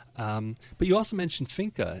story. But you also mentioned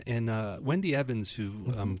Finca, and Wendy Evans,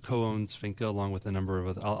 who co-owns Finca, along with a number of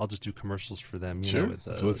other, I'll just do commercials for them, Sure.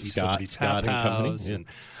 with Scott and company.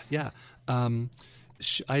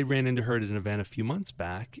 I ran into her at an event a few months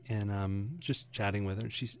back, and just chatting with her.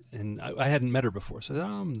 And I hadn't met her before, so I said,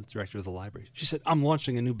 I'm the director of the library. She said, I'm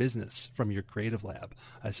launching a new business from your creative lab.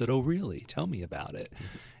 I said, oh, really? Tell me about it.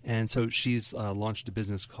 And so she's launched a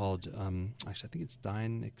business called, actually, I think it's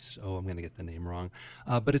Dynex. Oh, I'm going to get the name wrong.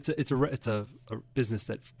 But it's a business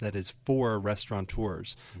that is for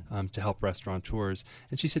restaurateurs, to help restaurateurs.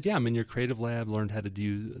 And she said, yeah, I'm in your creative lab, learned how to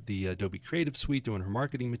do the Adobe Creative Suite, doing her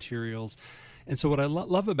marketing materials. And so what I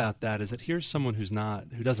love about that is that here's someone who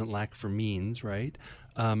doesn't lack for means, right?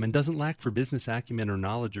 And doesn't lack for business acumen or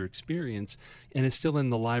knowledge or experience, and is still in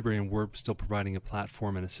the library, and we're still providing a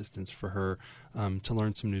platform and assistance for her to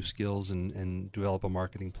learn some new skills and develop a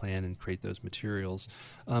marketing plan and create those materials.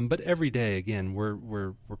 But every day, again,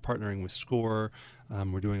 we're partnering with SCORE.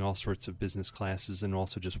 We're doing all sorts of business classes and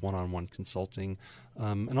also just one-on-one consulting,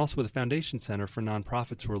 and also with the Foundation Center for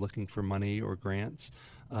nonprofits who are looking for money or grants.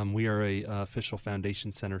 We are a official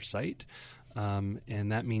Foundation Center site,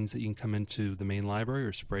 and that means that you can come into the main library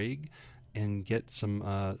or Sprague and get some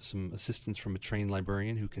assistance from a trained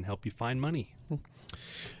librarian who can help you find money.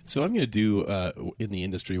 So I'm going to do in the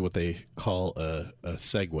industry what they call a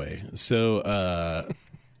segue. So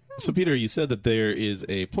Peter, you said that there is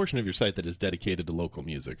a portion of your site that is dedicated to local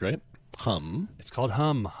music, right? Hum. It's called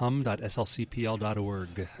hum.slcpl.org.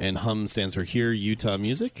 And Hum stands for Hear Utah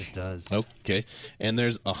Music? It does. Okay. And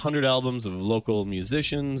there's 100 albums of local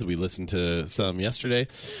musicians. We listened to some yesterday.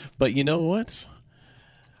 But you know what?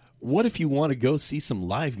 What if you want to go see some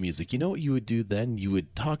live music? You know what you would do then? You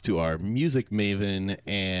would talk to our music maven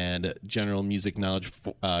and general music knowledge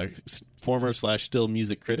former/still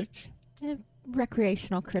music critic.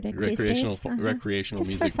 Recreational critic. Recreational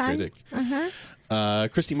music critic.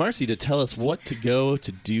 Christy Marcy to tell us what to go,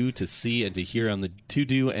 to do, to see, and to hear on the to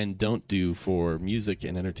do and don't do for music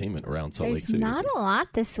and entertainment around Salt Lake City. There's not a lot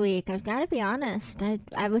this week. I've got to be honest.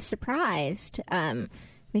 I was surprised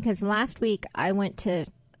because last week I went to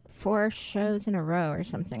 4 shows in a row or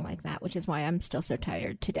something like that, which is why I'm still so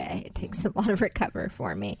tired today. It takes a lot of recover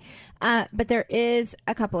for me. But there is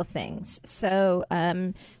a couple of things. So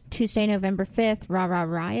Tuesday, November 5th, Rah Rah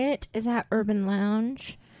Riot is at Urban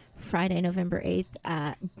Lounge. Friday, November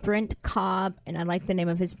 8th, Brent Cobb, and I like the name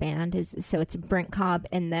of his band, so it's Brent Cobb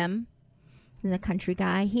and Them, the country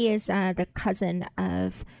guy. He is the cousin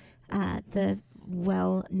of the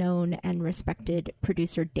well-known and respected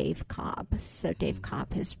producer Dave Cobb. So Dave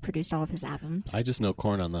Cobb has produced all of his albums. I just know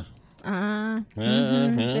Korn on the...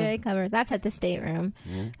 Very clever. That's at the Stateroom.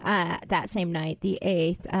 That same night, the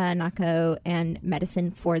 8th, Nako and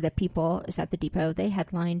Medicine for the People is at the Depot. They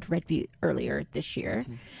headlined Red Butte earlier this year.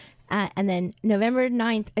 And then November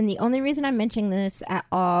 9th, and the only reason I'm mentioning this at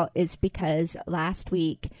all is because last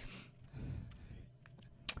week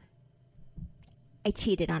I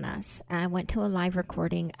cheated on us. I went to a live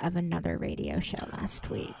recording of another radio show last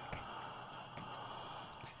week.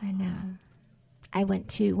 I know. I went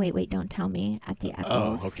to Wait, Don't Tell Me at the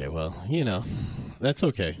Echoes. Oh, okay. Well, that's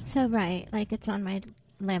okay. So, right. Like, it's on my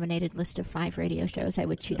laminated list of 5 radio shows I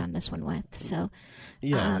would cheat on this one with. So,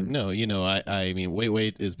 Yeah, no, I mean,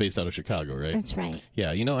 Wait is based out of Chicago, right? that's right.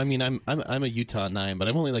 Yeah, I mean, I'm a Utah 9, but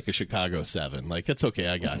I'm only like a Chicago 7. Like, it's okay.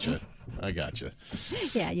 I gotcha.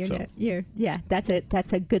 Yeah, So-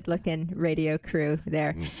 that's a good looking radio crew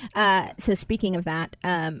there. So speaking of that,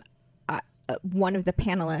 one of the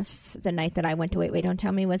panelists the night that I went to Wait, Don't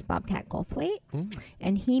Tell Me was Bobcat Goldthwait,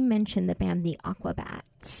 and he mentioned the band the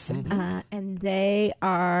Aquabats, and they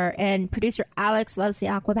are, and producer Alex loves the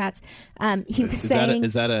Aquabats. He was saying,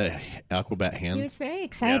 is that a Aquabat hand? he was very Yeah,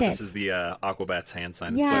 excited. this is the Aquabats hand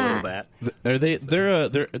sign. Yeah. It's the little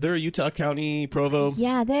bat. Are they're a Utah County Provo?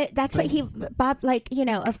 Yeah, that's what Bob, like,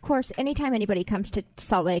 of course, anytime anybody comes to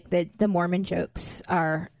Salt Lake, the Mormon jokes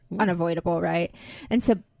are unavoidable, right? And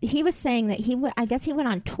so he was saying that I guess he went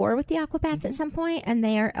on tour with the Aquabats at some point, and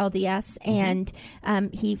they are LDS, and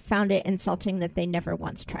he found it insulting that they never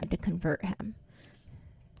once tried to convert him.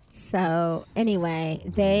 So anyway,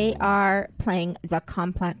 they are playing The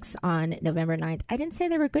Complex on November 9th. I didn't say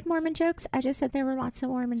there were good Mormon jokes. I just said there were lots of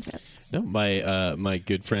Mormon jokes. No, my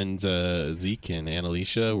good friends Zeke and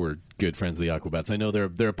Annalicia were good friends of the Aquabats. I know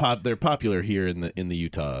they're popular here in the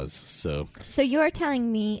Utahs. So So you're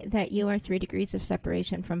telling me that you are 3 degrees of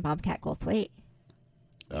separation from Bobcat Goldthwait?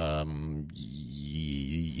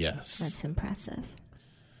 yes. That's impressive.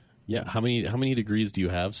 Yeah. How many degrees do you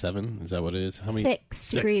have? 7? Is that what it is? How many?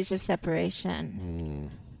 6 degrees of separation.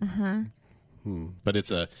 But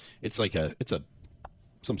it's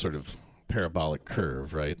some sort of parabolic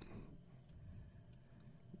curve, right?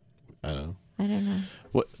 I don't know.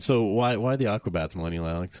 What? So why the Aquabats, Millennial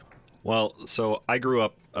Alex? Well, so I grew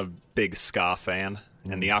up a big ska fan,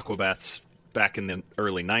 and the Aquabats back in the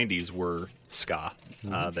early '90s were ska.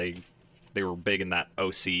 They were big in that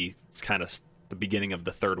OC. It's kind of the beginning of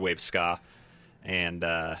the third wave ska, and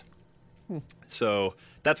so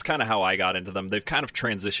that's kind of how I got into them. They've kind of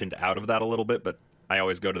transitioned out of that a little bit, but I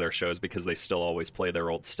always go to their shows because they still always play their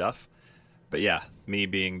old stuff. But yeah, me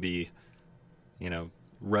being the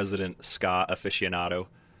resident ska aficionado.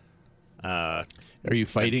 Are you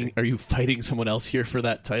fighting someone else here for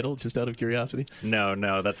that title? Just out of curiosity.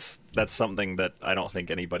 No, that's something that I don't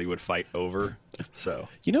think anybody would fight over. So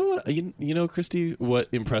You know what? Christy, what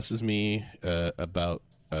impresses me about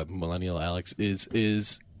Millennial Alex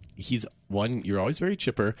is he's, one, you're always very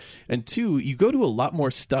chipper, and 2, you go to a lot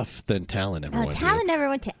more stuff than Talon ever went Talon to. never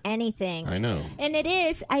went to anything. I know. And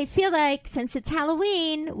I feel like since it's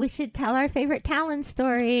Halloween, we should tell our favorite Talon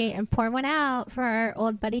story and pour one out for our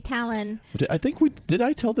old buddy Talon. I think did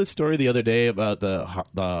I tell this story the other day about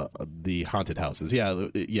the haunted houses?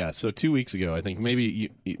 Yeah. So 2 weeks ago, I think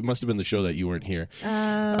maybe it must have been the show that you weren't here.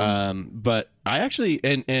 But I actually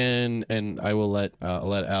and I will let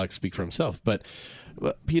Alex speak for himself. But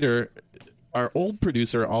Peter, our old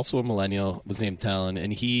producer, also a millennial, was named Talon,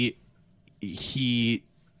 and he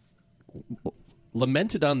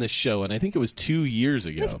lamented on this show, and I think it was 2 years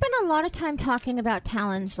ago. We spent a lot of time talking about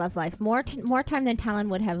Talon's love life, more time than Talon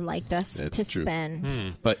would have liked us to true.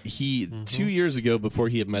 spend. But he 2 years ago, before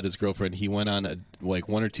he had met his girlfriend, he went on like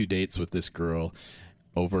 1 or 2 dates with this girl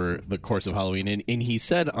over the course of Halloween, and he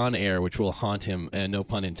said on air, which will haunt him, and no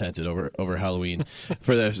pun intended, over Halloween.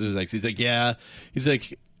 For that, he's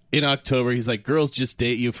like in October, he's like, girls just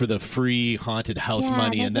date you for the free haunted house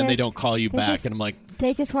money, and then they don't call you back. And I'm like,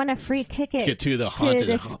 they just want a free ticket get to the haunted to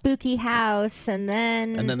the spooky house, and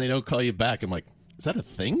then they don't call you back. I'm like, is that a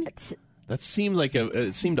thing? That seemed like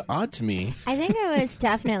it seemed odd to me. I think it was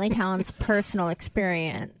definitely Talon's personal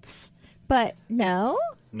experience, but no.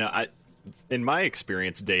 In my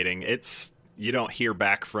experience dating, you don't hear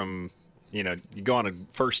back from, you go on a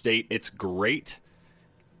first date, it's great.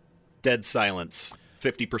 Dead silence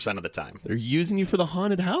 50% of the time. They're using you for the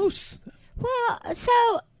haunted house. Well, so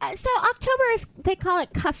October is, they call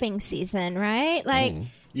it cuffing season, right? Like,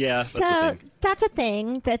 yeah, that's a thing. That's a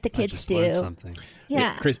thing that the I kids just do. learned something.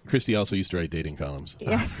 Yeah. Christy also used to write dating columns.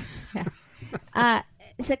 Yeah.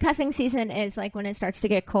 So cuffing season is like when it starts to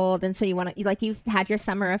get cold, and so you've had your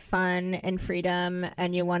summer of fun and freedom,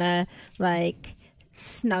 and you want to like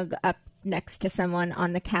snug up next to someone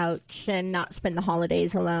on the couch and not spend the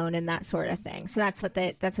holidays alone and that sort of thing. So that's what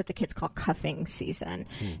the kids call cuffing season.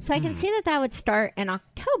 So I can see that would start in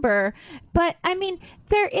October, but I mean,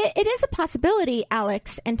 it is a possibility,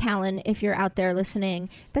 Alex and Talon, if you're out there listening,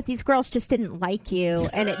 that these girls just didn't like you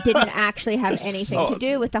and it didn't actually have anything to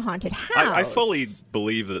do with the haunted house. I fully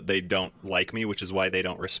believe that they don't like me, which is why they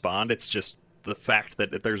don't respond. It's just the fact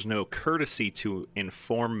that there's no courtesy to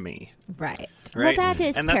inform me. Right. Right. Well, that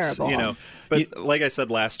is and that's, terrible. But like I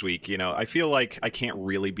said last week, I feel like I can't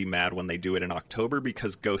really be mad when they do it in October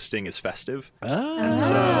because ghosting is festive. And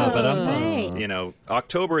so, right.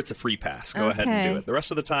 October, it's a free pass. Go ahead and Okay. do it. The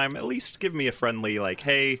rest of the time, at least give me a friendly, like,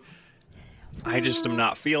 hey, I just am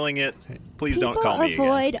not feeling it. Please don't call me People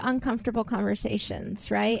avoid again. uncomfortable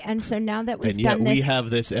conversations, right? And so now that we've And yet done this we have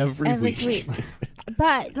this every week.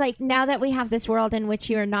 But now that we have this world in which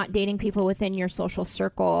you're not dating people within your social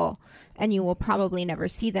circle and you will probably never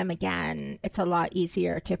see them again, it's a lot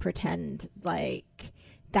easier to pretend like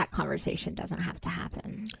that conversation doesn't have to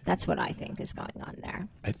happen. That's what I think is going on there.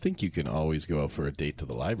 I think you can always go out for a date to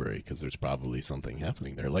the library because there's probably something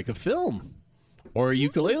happening there, like a film or a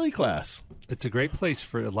ukulele class. It's a great place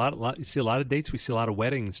for a lot. You see a lot of dates. We see a lot of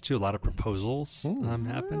weddings too. A lot of proposals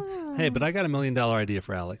happen. Hey, but I got $1 million idea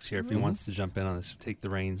for Alex here. If he wants to jump in on this, take the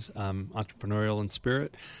reins. Entrepreneurial in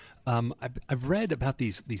spirit. I've read about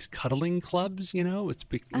these cuddling clubs. It's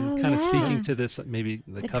kind of speaking to this, maybe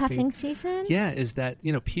the cuffing season. Yeah, is that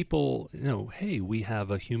people hey, we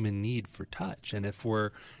have a human need for touch, and if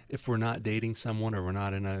we're not dating someone or we're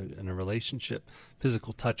not in a relationship,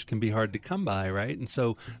 physical touch can be hard to come by, right? And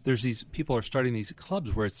so there's these people are starting these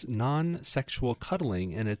clubs where it's non-sexual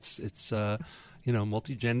cuddling, and it's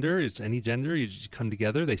multi-gender. It's any gender. You just come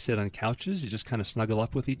together. They sit on couches. You just kind of snuggle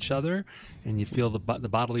up with each other, and you feel the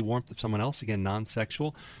bodily warmth of someone else. Again,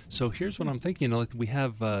 non-sexual. So here's what I'm thinking. We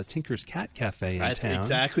have Tinker's Cat Cafe in That's town. That's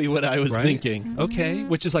exactly what I was thinking. Okay,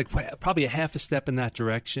 which is probably a half a step in that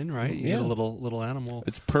direction, right? You get a little animal.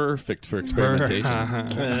 It's perfect for experimentation.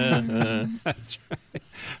 That's right.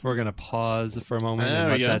 We're going to pause for a moment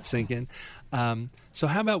and let that sink in. So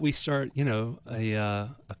how about we start, a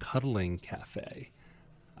cuddling cafe?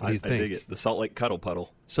 What do you think? I dig it. The Salt Lake Cuddle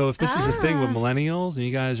Puddle. So if this is a thing with millennials and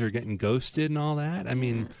you guys are getting ghosted and all that, I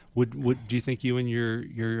mean, would do you think you and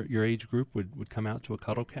your age group would come out to a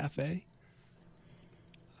cuddle cafe?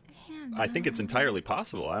 I think it's entirely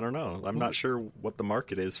possible. I don't know. I'm not sure what the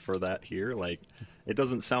market is for that here. It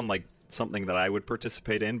doesn't sound like something that I would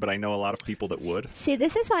participate in, but I know a lot of people that would. See,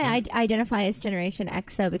 this is why I identify as Generation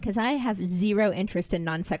X, though, because I have zero interest in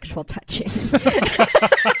non-sexual touching.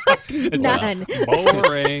 None.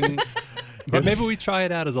 Boring. But maybe we try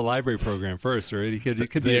it out as a library program first, or it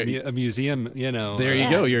could be a museum, There you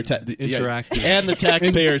go. You're interactive. And the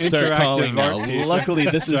taxpayers start calling now. art piece. Luckily,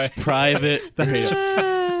 this is private. That's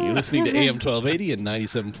You're listening to AM 1280 and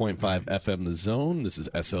 97.5 FM The Zone. This is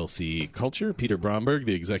SLC Culture. Peter Bromberg,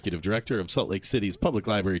 the executive director of Salt Lake City's public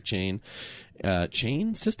library chain.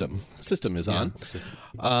 System is on.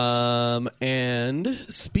 And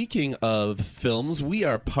speaking of films, we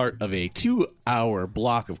are part of a 2-hour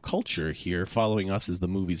block of culture here. Following us is the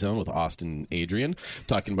Movie Zone with Austin and Adrian,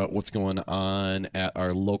 talking about what's going on at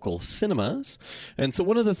our local cinemas. And so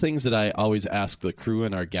one of the things that I always ask the crew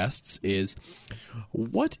and our guests is,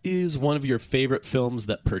 what is one of your favorite films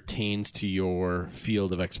that pertains to your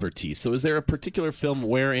field of expertise? So is there a particular film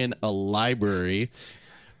wherein a library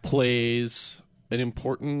plays an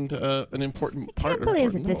important part? I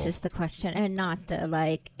believe that this is the question, and not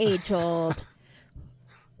the age-old.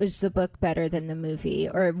 Is the book better than the movie,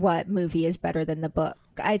 or what movie is better than the book?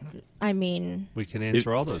 I mean, we can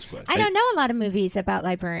answer all those questions. I don't know a lot of movies about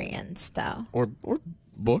librarians, though, or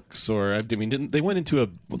books, or I mean, didn't they went into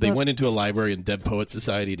a library in Dead Poet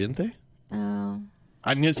Society, didn't they? Oh.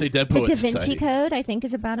 I'm going to say Dead The Poet Da Society. Vinci Code, I think,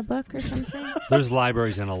 is about a book or something. There's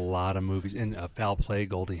libraries in a lot of movies. In Foul Play,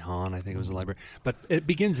 Goldie Hawn, I think it was a library. But it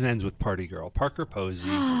begins and ends with Party Girl. Parker Posey.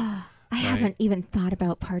 I haven't even thought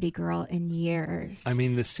about Party Girl in years. I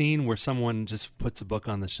mean, the scene where someone just puts a book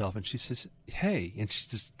on the shelf and she says, hey, and she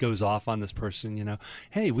just goes off on this person,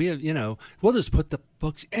 hey, we have, we'll just put the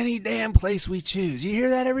books any damn place we choose. You hear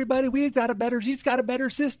that, everybody? He's got a better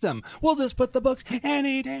system. We'll just put the books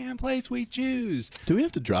any damn place we choose. Do we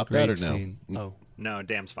have to drop Great that or no? scene. Oh. No,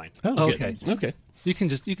 damn's fine. Oh, okay. Okay. You can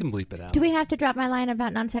bleep it out. Do we have to drop my line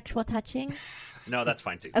about non-sexual touching? No, that's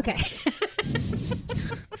fine, too. Okay.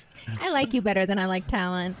 I like you better than I like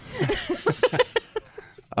Talon.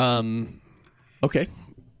 Okay.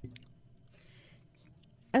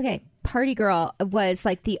 Okay, Party Girl was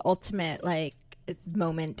the ultimate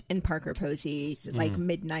moment in Parker Posey's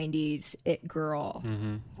mid-90s it girl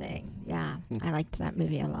thing. Yeah, I liked that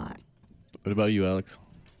movie a lot. What about you, Alex?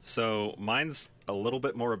 So mine's a little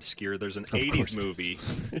bit more obscure. There's an 80s movie.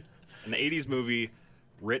 An 80s movie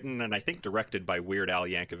written and I think directed by Weird Al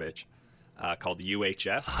Yankovic. Called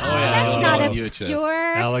UHF. That's not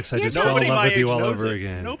obscure. Alex, I just fell Nobody in love my with you age all knows over it.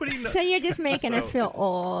 again. Nobody knows. So you're just making us feel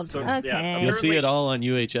old. So, okay. yeah, You'll see it all on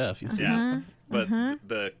UHF. You see. Yeah. but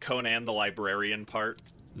the Conan the Librarian part,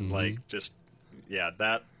 like, just, yeah,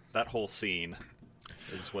 that whole scene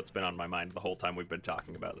is what's been on my mind the whole time we've been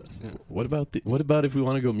talking about this. Yeah. What about if we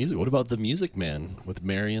want to go music? What about The Music Man with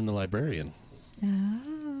Marion the Librarian? Oh.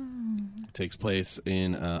 It takes place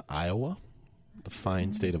in Iowa, the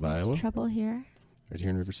fine state of Iowa. Trouble here. Right here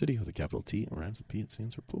in River City with a capital T. It rhymes with P. It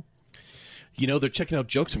stands for pool. You know, they're checking out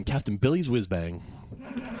jokes from Captain Billy's Whiz Bang.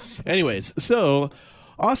 Anyways, so,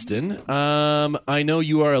 Austin, I know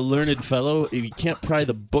you are a learned fellow. You can't pry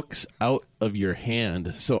the books out of your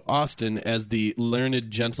hand. So, Austin, as the learned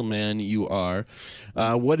gentleman you are,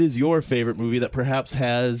 what is your favorite movie that perhaps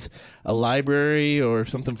has a library or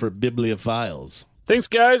something for bibliophiles? Thanks,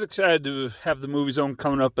 guys. Excited to have the Movie Zone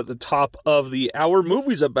coming up at the top of the hour.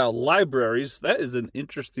 Movies about libraries. That is an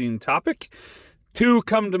interesting topic. Two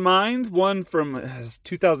come to mind. One from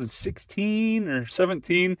 2016 or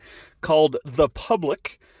 17 called The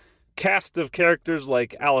Public. Cast of characters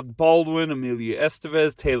like Alec Baldwin, Emilio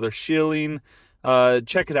Estevez, Taylor Schilling.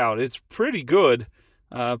 Check it out. It's pretty good.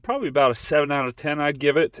 Probably about a 7 out of 10 I'd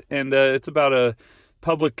give it. And it's about a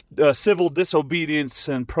public civil disobedience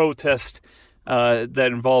and protest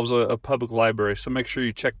that involves a public library. So make sure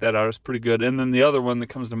you check that out. It's pretty good. And then the other one that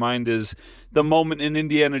comes to mind is the moment in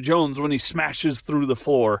Indiana Jones when he smashes through the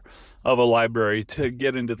floor of a library to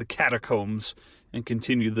get into the catacombs and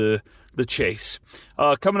continue the chase.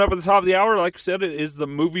 Coming up at the top of the hour, like I said, it is the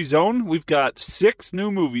Movie Zone. We've got 6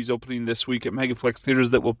 new movies opening this week at Megaplex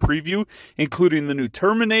Theaters that we'll preview, including the new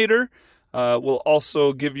Terminator. We'll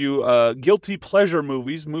also give you guilty pleasure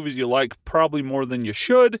movies you like probably more than you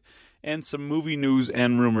should, and some movie news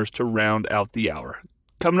and rumors to round out the hour.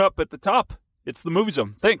 Coming up at the top, it's the Movie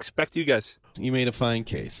Zone. Thanks. Back to you guys. You made a fine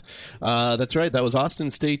case. That's right. That was Austin.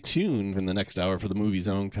 Stay tuned in the next hour for the Movie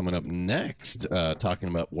Zone. Coming up next, talking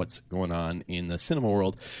about what's going on in the cinema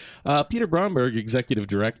world. Peter Bromberg, Executive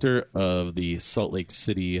Director of the Salt Lake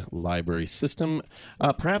City Library System.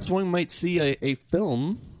 Perhaps one might see a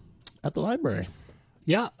film at the library.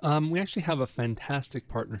 Yeah, we actually have a fantastic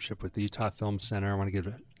partnership with the Utah Film Center. I want to give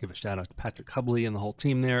a shout out to Patrick Hubley and the whole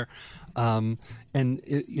team there. One of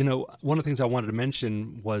the things I wanted to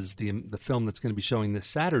mention was the film that's going to be showing this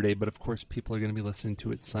Saturday, but of course people are going to be listening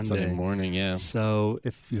to it Sunday morning. Yeah. So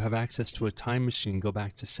if you have access to a time machine, go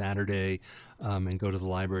back to Saturday and go to the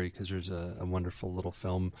library because there's a wonderful little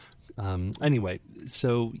film. Anyway,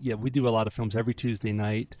 so yeah, we do a lot of films every Tuesday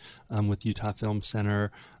night with Utah Film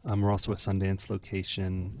Center. We're also a Sundance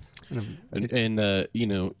location.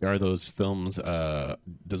 Are those films?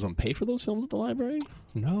 Does one pay for those films at the library?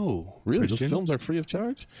 No, really. Christian? Those films are free of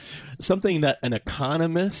charge. Something that an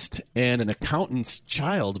economist and an accountant's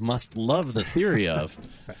child must love the theory of.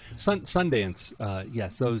 Sundance,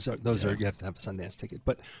 yes, those are you have to have a Sundance ticket.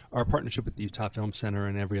 But our partnership with the Utah Film Center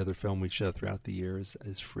and every other film we show throughout the year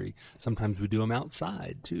is free. Sometimes we do them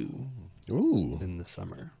outside too. Ooh, in the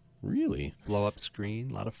summer. Really? Blow up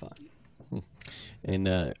screen, a lot of fun. And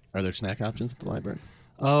are there snack options at the library?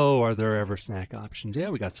 Oh, are there ever snack options? Yeah,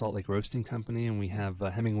 we got Salt Lake Roasting Company, and we have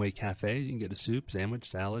Hemingway Cafe. You can get a soup, sandwich,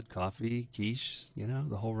 salad, coffee, quiche,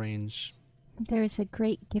 the whole range. There's a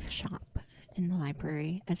great gift shop in the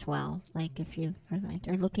library as well. Like if you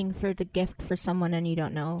are looking for the gift for someone and you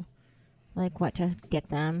don't know what to get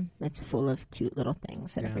them, it's full of cute little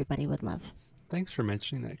things that everybody would love. Thanks for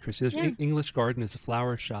mentioning that, Chris. There's English Garden is a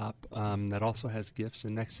flower shop that also has gifts,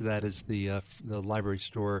 and next to that is the library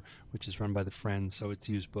store, which is run by the Friends, so it's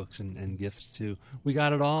used books and gifts too. We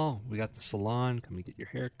got it all. We got the salon. Come and get your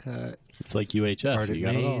hair cut. It's like UHF. You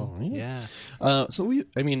got it all. Yeah.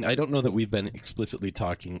 I don't know that we've been explicitly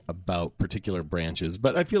talking about particular branches,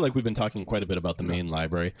 but I feel like we've been talking quite a bit about the main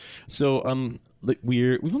library. So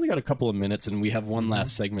we've only got a couple of minutes, and we have one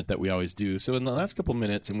last segment that we always do. So in the last couple of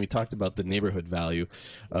minutes, and we talked about the neighborhood value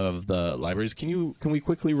of the libraries. Can we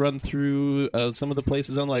quickly run through some of the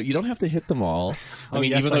places on library? You don't have to hit them all.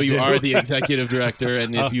 Even though you are the executive director,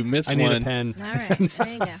 and if you miss I one, need a pen. All right, there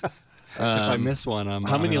you go. If I miss one,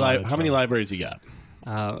 how many libraries you got?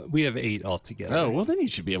 We have 8 altogether. Oh, well, then you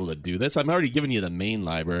should be able to do this. I'm already giving you the main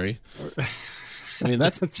library. I mean,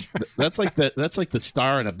 that's like the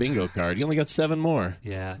star in a bingo card. You only got 7 more.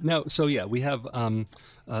 Yeah. No. So yeah, we have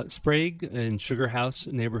Sprague in Sugar House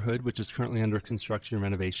neighborhood, which is currently under construction and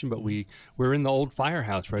renovation. But we're in the old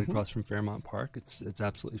firehouse right across from Fairmount Park. It's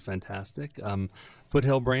absolutely fantastic.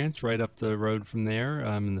 Foothill Branch right up the road from there.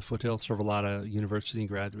 In the Foothill, serve a lot of university and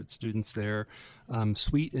graduate students there.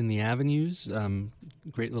 Sweet in the Avenues,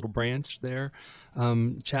 great little branch there.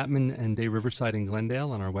 Chapman and Day Riverside in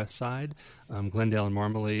Glendale on our west side. Glendale and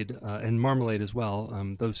Marmalade as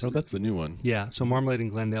well. That's the new one. Yeah, so Marmalade and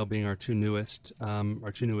Glendale being our 2 newest. Our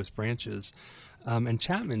our two newest branches, and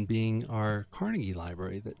Chapman being our Carnegie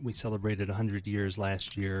Library that we celebrated 100 years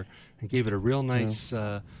last year and gave it a real nice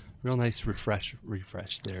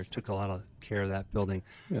refresh there. Took a lot of care of that building.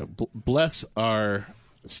 Yeah, bless our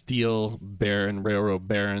steel baron, railroad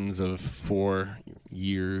barons of 4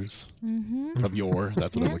 years of yore.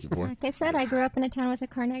 That's what I'm looking for. Like I said, I grew up in a town with a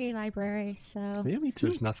Carnegie Library, so Yeah, me too.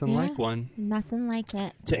 There's nothing like one. nothing like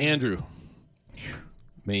it. To Andrew,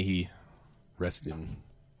 may he rest in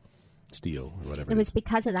steel or whatever. It was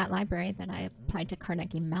because of that library that I applied to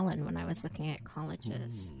Carnegie Mellon when I was looking at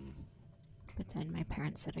colleges. But then my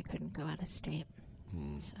parents said I couldn't go out of state.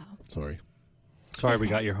 So Sorry. Sorry, we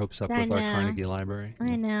got your hopes up I with our know. Carnegie Library.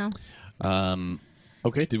 I know.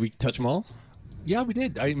 Okay, did we touch them all? Yeah, we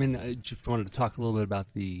did. I mean, I just wanted to talk a little bit about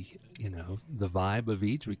the vibe of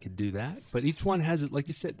each. We could do that, but each one has it. Like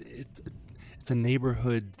you said, it's a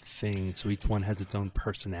neighborhood thing, so each one has its own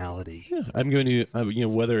personality. Yeah, I'm going to,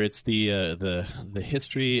 whether it's the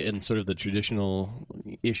history and sort of the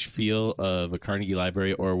traditional-ish feel of a Carnegie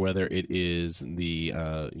Library, or whether it is the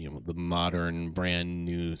the modern, brand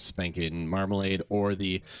new spanking Marmalade, or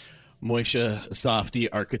the Moisha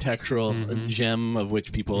Softy architectural gem of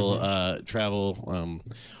which people travel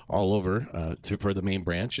all over for the main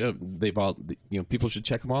branch. They've all, people should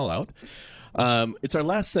check them all out. It's our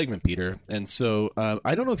last segment, Peter, and so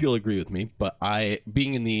I don't know if you'll agree with me, but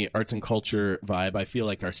being in the arts and culture vibe, I feel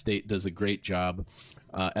like our state does a great job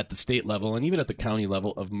at the state level and even at the county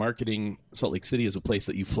level of marketing Salt Lake City as a place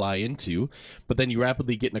that you fly into, but then you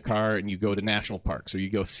rapidly get in a car and you go to national parks or you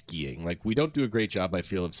go skiing. Like, we don't do a great job, I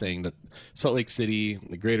feel, of saying that Salt Lake City,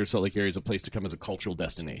 the greater Salt Lake area, is a place to come as a cultural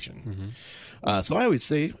destination. So I always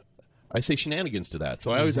say shenanigans to that.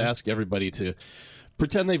 So I always ask everybody to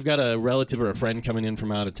pretend they've got a relative or a friend coming in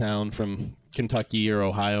from out of town, from Kentucky or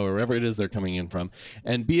Ohio or wherever it is they're coming in from,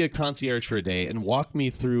 and be a concierge for a day and walk me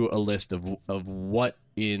through a list of what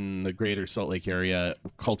in the greater Salt Lake area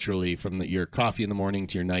culturally, from your coffee in the morning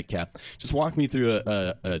to your nightcap. Just walk me through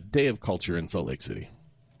a day of culture in Salt Lake City.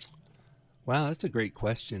 Wow, that's a great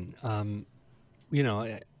question. I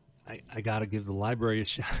got to give the library a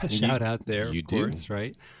shout out there, of course,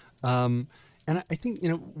 right? And I think,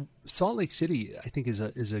 Salt Lake City, I think, is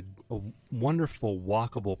a wonderful,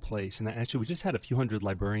 walkable place. And actually, we just had a few hundred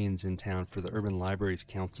librarians in town for the Urban Libraries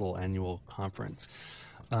Council annual conference.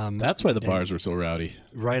 That's why the bars were so rowdy.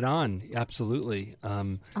 Right on. Absolutely.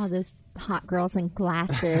 All those hot girls in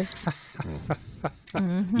glasses.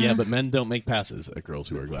 Yeah, but men don't make passes at girls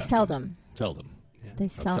who wear glasses. Seldom. They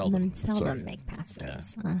seldom Sorry. make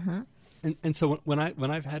passes. Yeah. And so when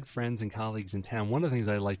I've had friends and colleagues in town, one of the things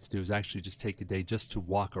I like to do is actually just take a day just to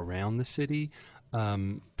walk around the city,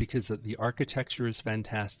 because the architecture is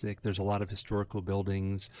fantastic. There's a lot of historical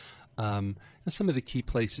buildings. And some of the key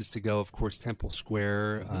places to go, of course, Temple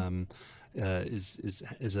Square is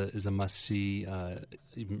a must see.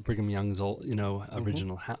 Even Brigham Young's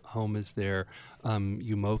original home is there.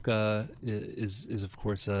 Umoka is of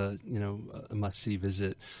course a must see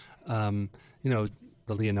visit.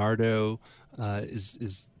 The Leonardo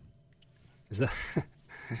is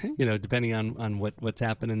depending on what's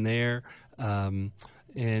happening there.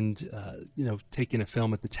 Taking a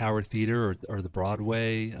film at the Tower Theater or the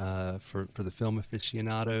Broadway for the film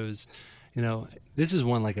aficionados. This is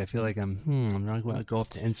one, like, I feel like I'm not going to go up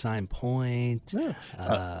to Ensign Point.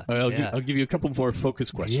 I'll give you a couple more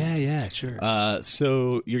focus questions. Yeah, sure.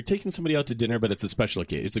 So you're taking somebody out to dinner, but it's a special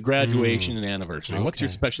occasion. It's a graduation and anniversary. Okay. What's your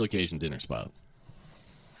special occasion dinner spot?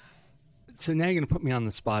 So now you're going to put me on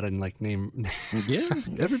the spot and name. Yeah,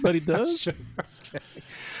 everybody does. Sure. Okay.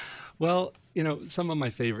 Well, some of my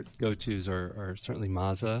favorite go-tos are certainly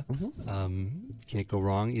Mazza. Can't go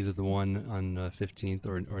wrong, either the one on 15th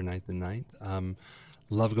or 9th and 9th.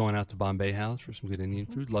 Love going out to Bombay House for some good Indian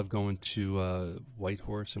food. Love going to White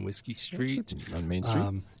Horse and Whiskey Street. On Main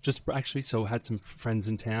Street? So had some friends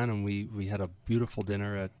in town, and we had a beautiful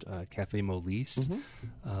dinner at Cafe Molise.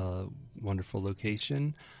 Wonderful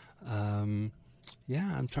location. I'm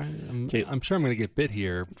sure I'm going to get bit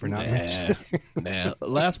here for not mentioning.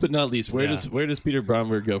 Last but not least, where does Peter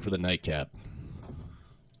Bromberg go for the nightcap?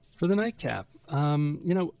 For the nightcap,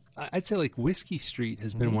 I'd say Whiskey Street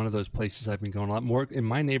has been one of those places I've been going a lot more. In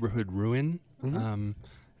my neighborhood, Ruin,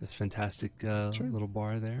 this fantastic little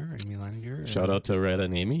bar there, Amy Leininger. Shout out to Red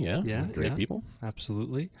and Amy, great people.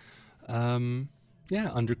 Absolutely. Yeah,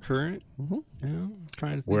 Undercurrent.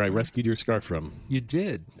 Trying to think Where I rescued your scarf from. You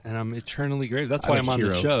did, and I'm eternally grateful. That's I'm why a I'm on the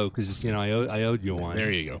hero. show, because I owed you one. There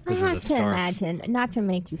you go. I Because of have the to scarf. imagine, not to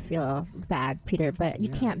make you feel bad, Peter, but you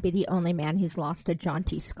can't be the only man who's lost a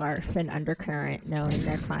jaunty scarf in Undercurrent, knowing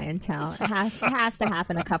their clientele. It has to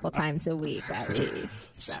happen a couple times a week at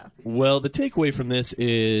least. So. Well, the takeaway from this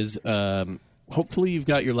is hopefully you've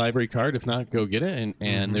got your library card. If not, go get it.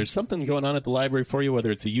 And there's something going on at the library for you, whether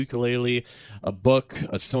it's a ukulele, a book,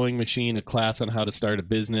 a sewing machine, a class on how to start a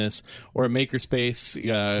business, or a makerspace.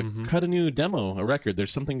 Cut a new demo, a record.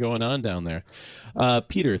 There's something going on down there.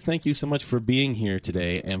 Peter, thank you so much for being here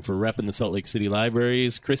today and for repping the Salt Lake City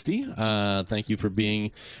Libraries. Christy, thank you for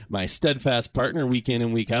being my steadfast partner week in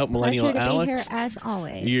and week out. Millennial Pleasure to Alex, be here as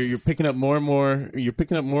always. you're picking up more and more. You're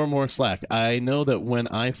picking up more and more slack. I know that when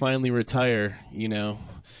I finally retire,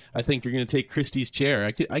 I think you're going to take Christy's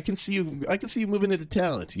chair. I can see you. I can see you moving into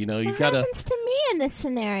talent. You've what got to. happens to me in this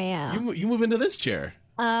scenario? You move into this chair.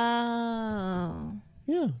 Oh.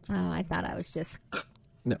 Yeah. Oh, I thought I was just.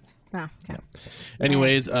 No. Oh, okay.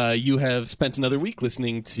 Anyways, you have spent another week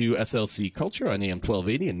listening to SLC Culture on AM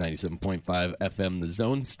 1280 and 97.5 FM The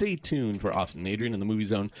Zone. Stay tuned for Austin and Adrian in the Movie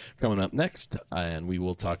Zone coming up next, and we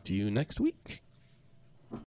will talk to you next week.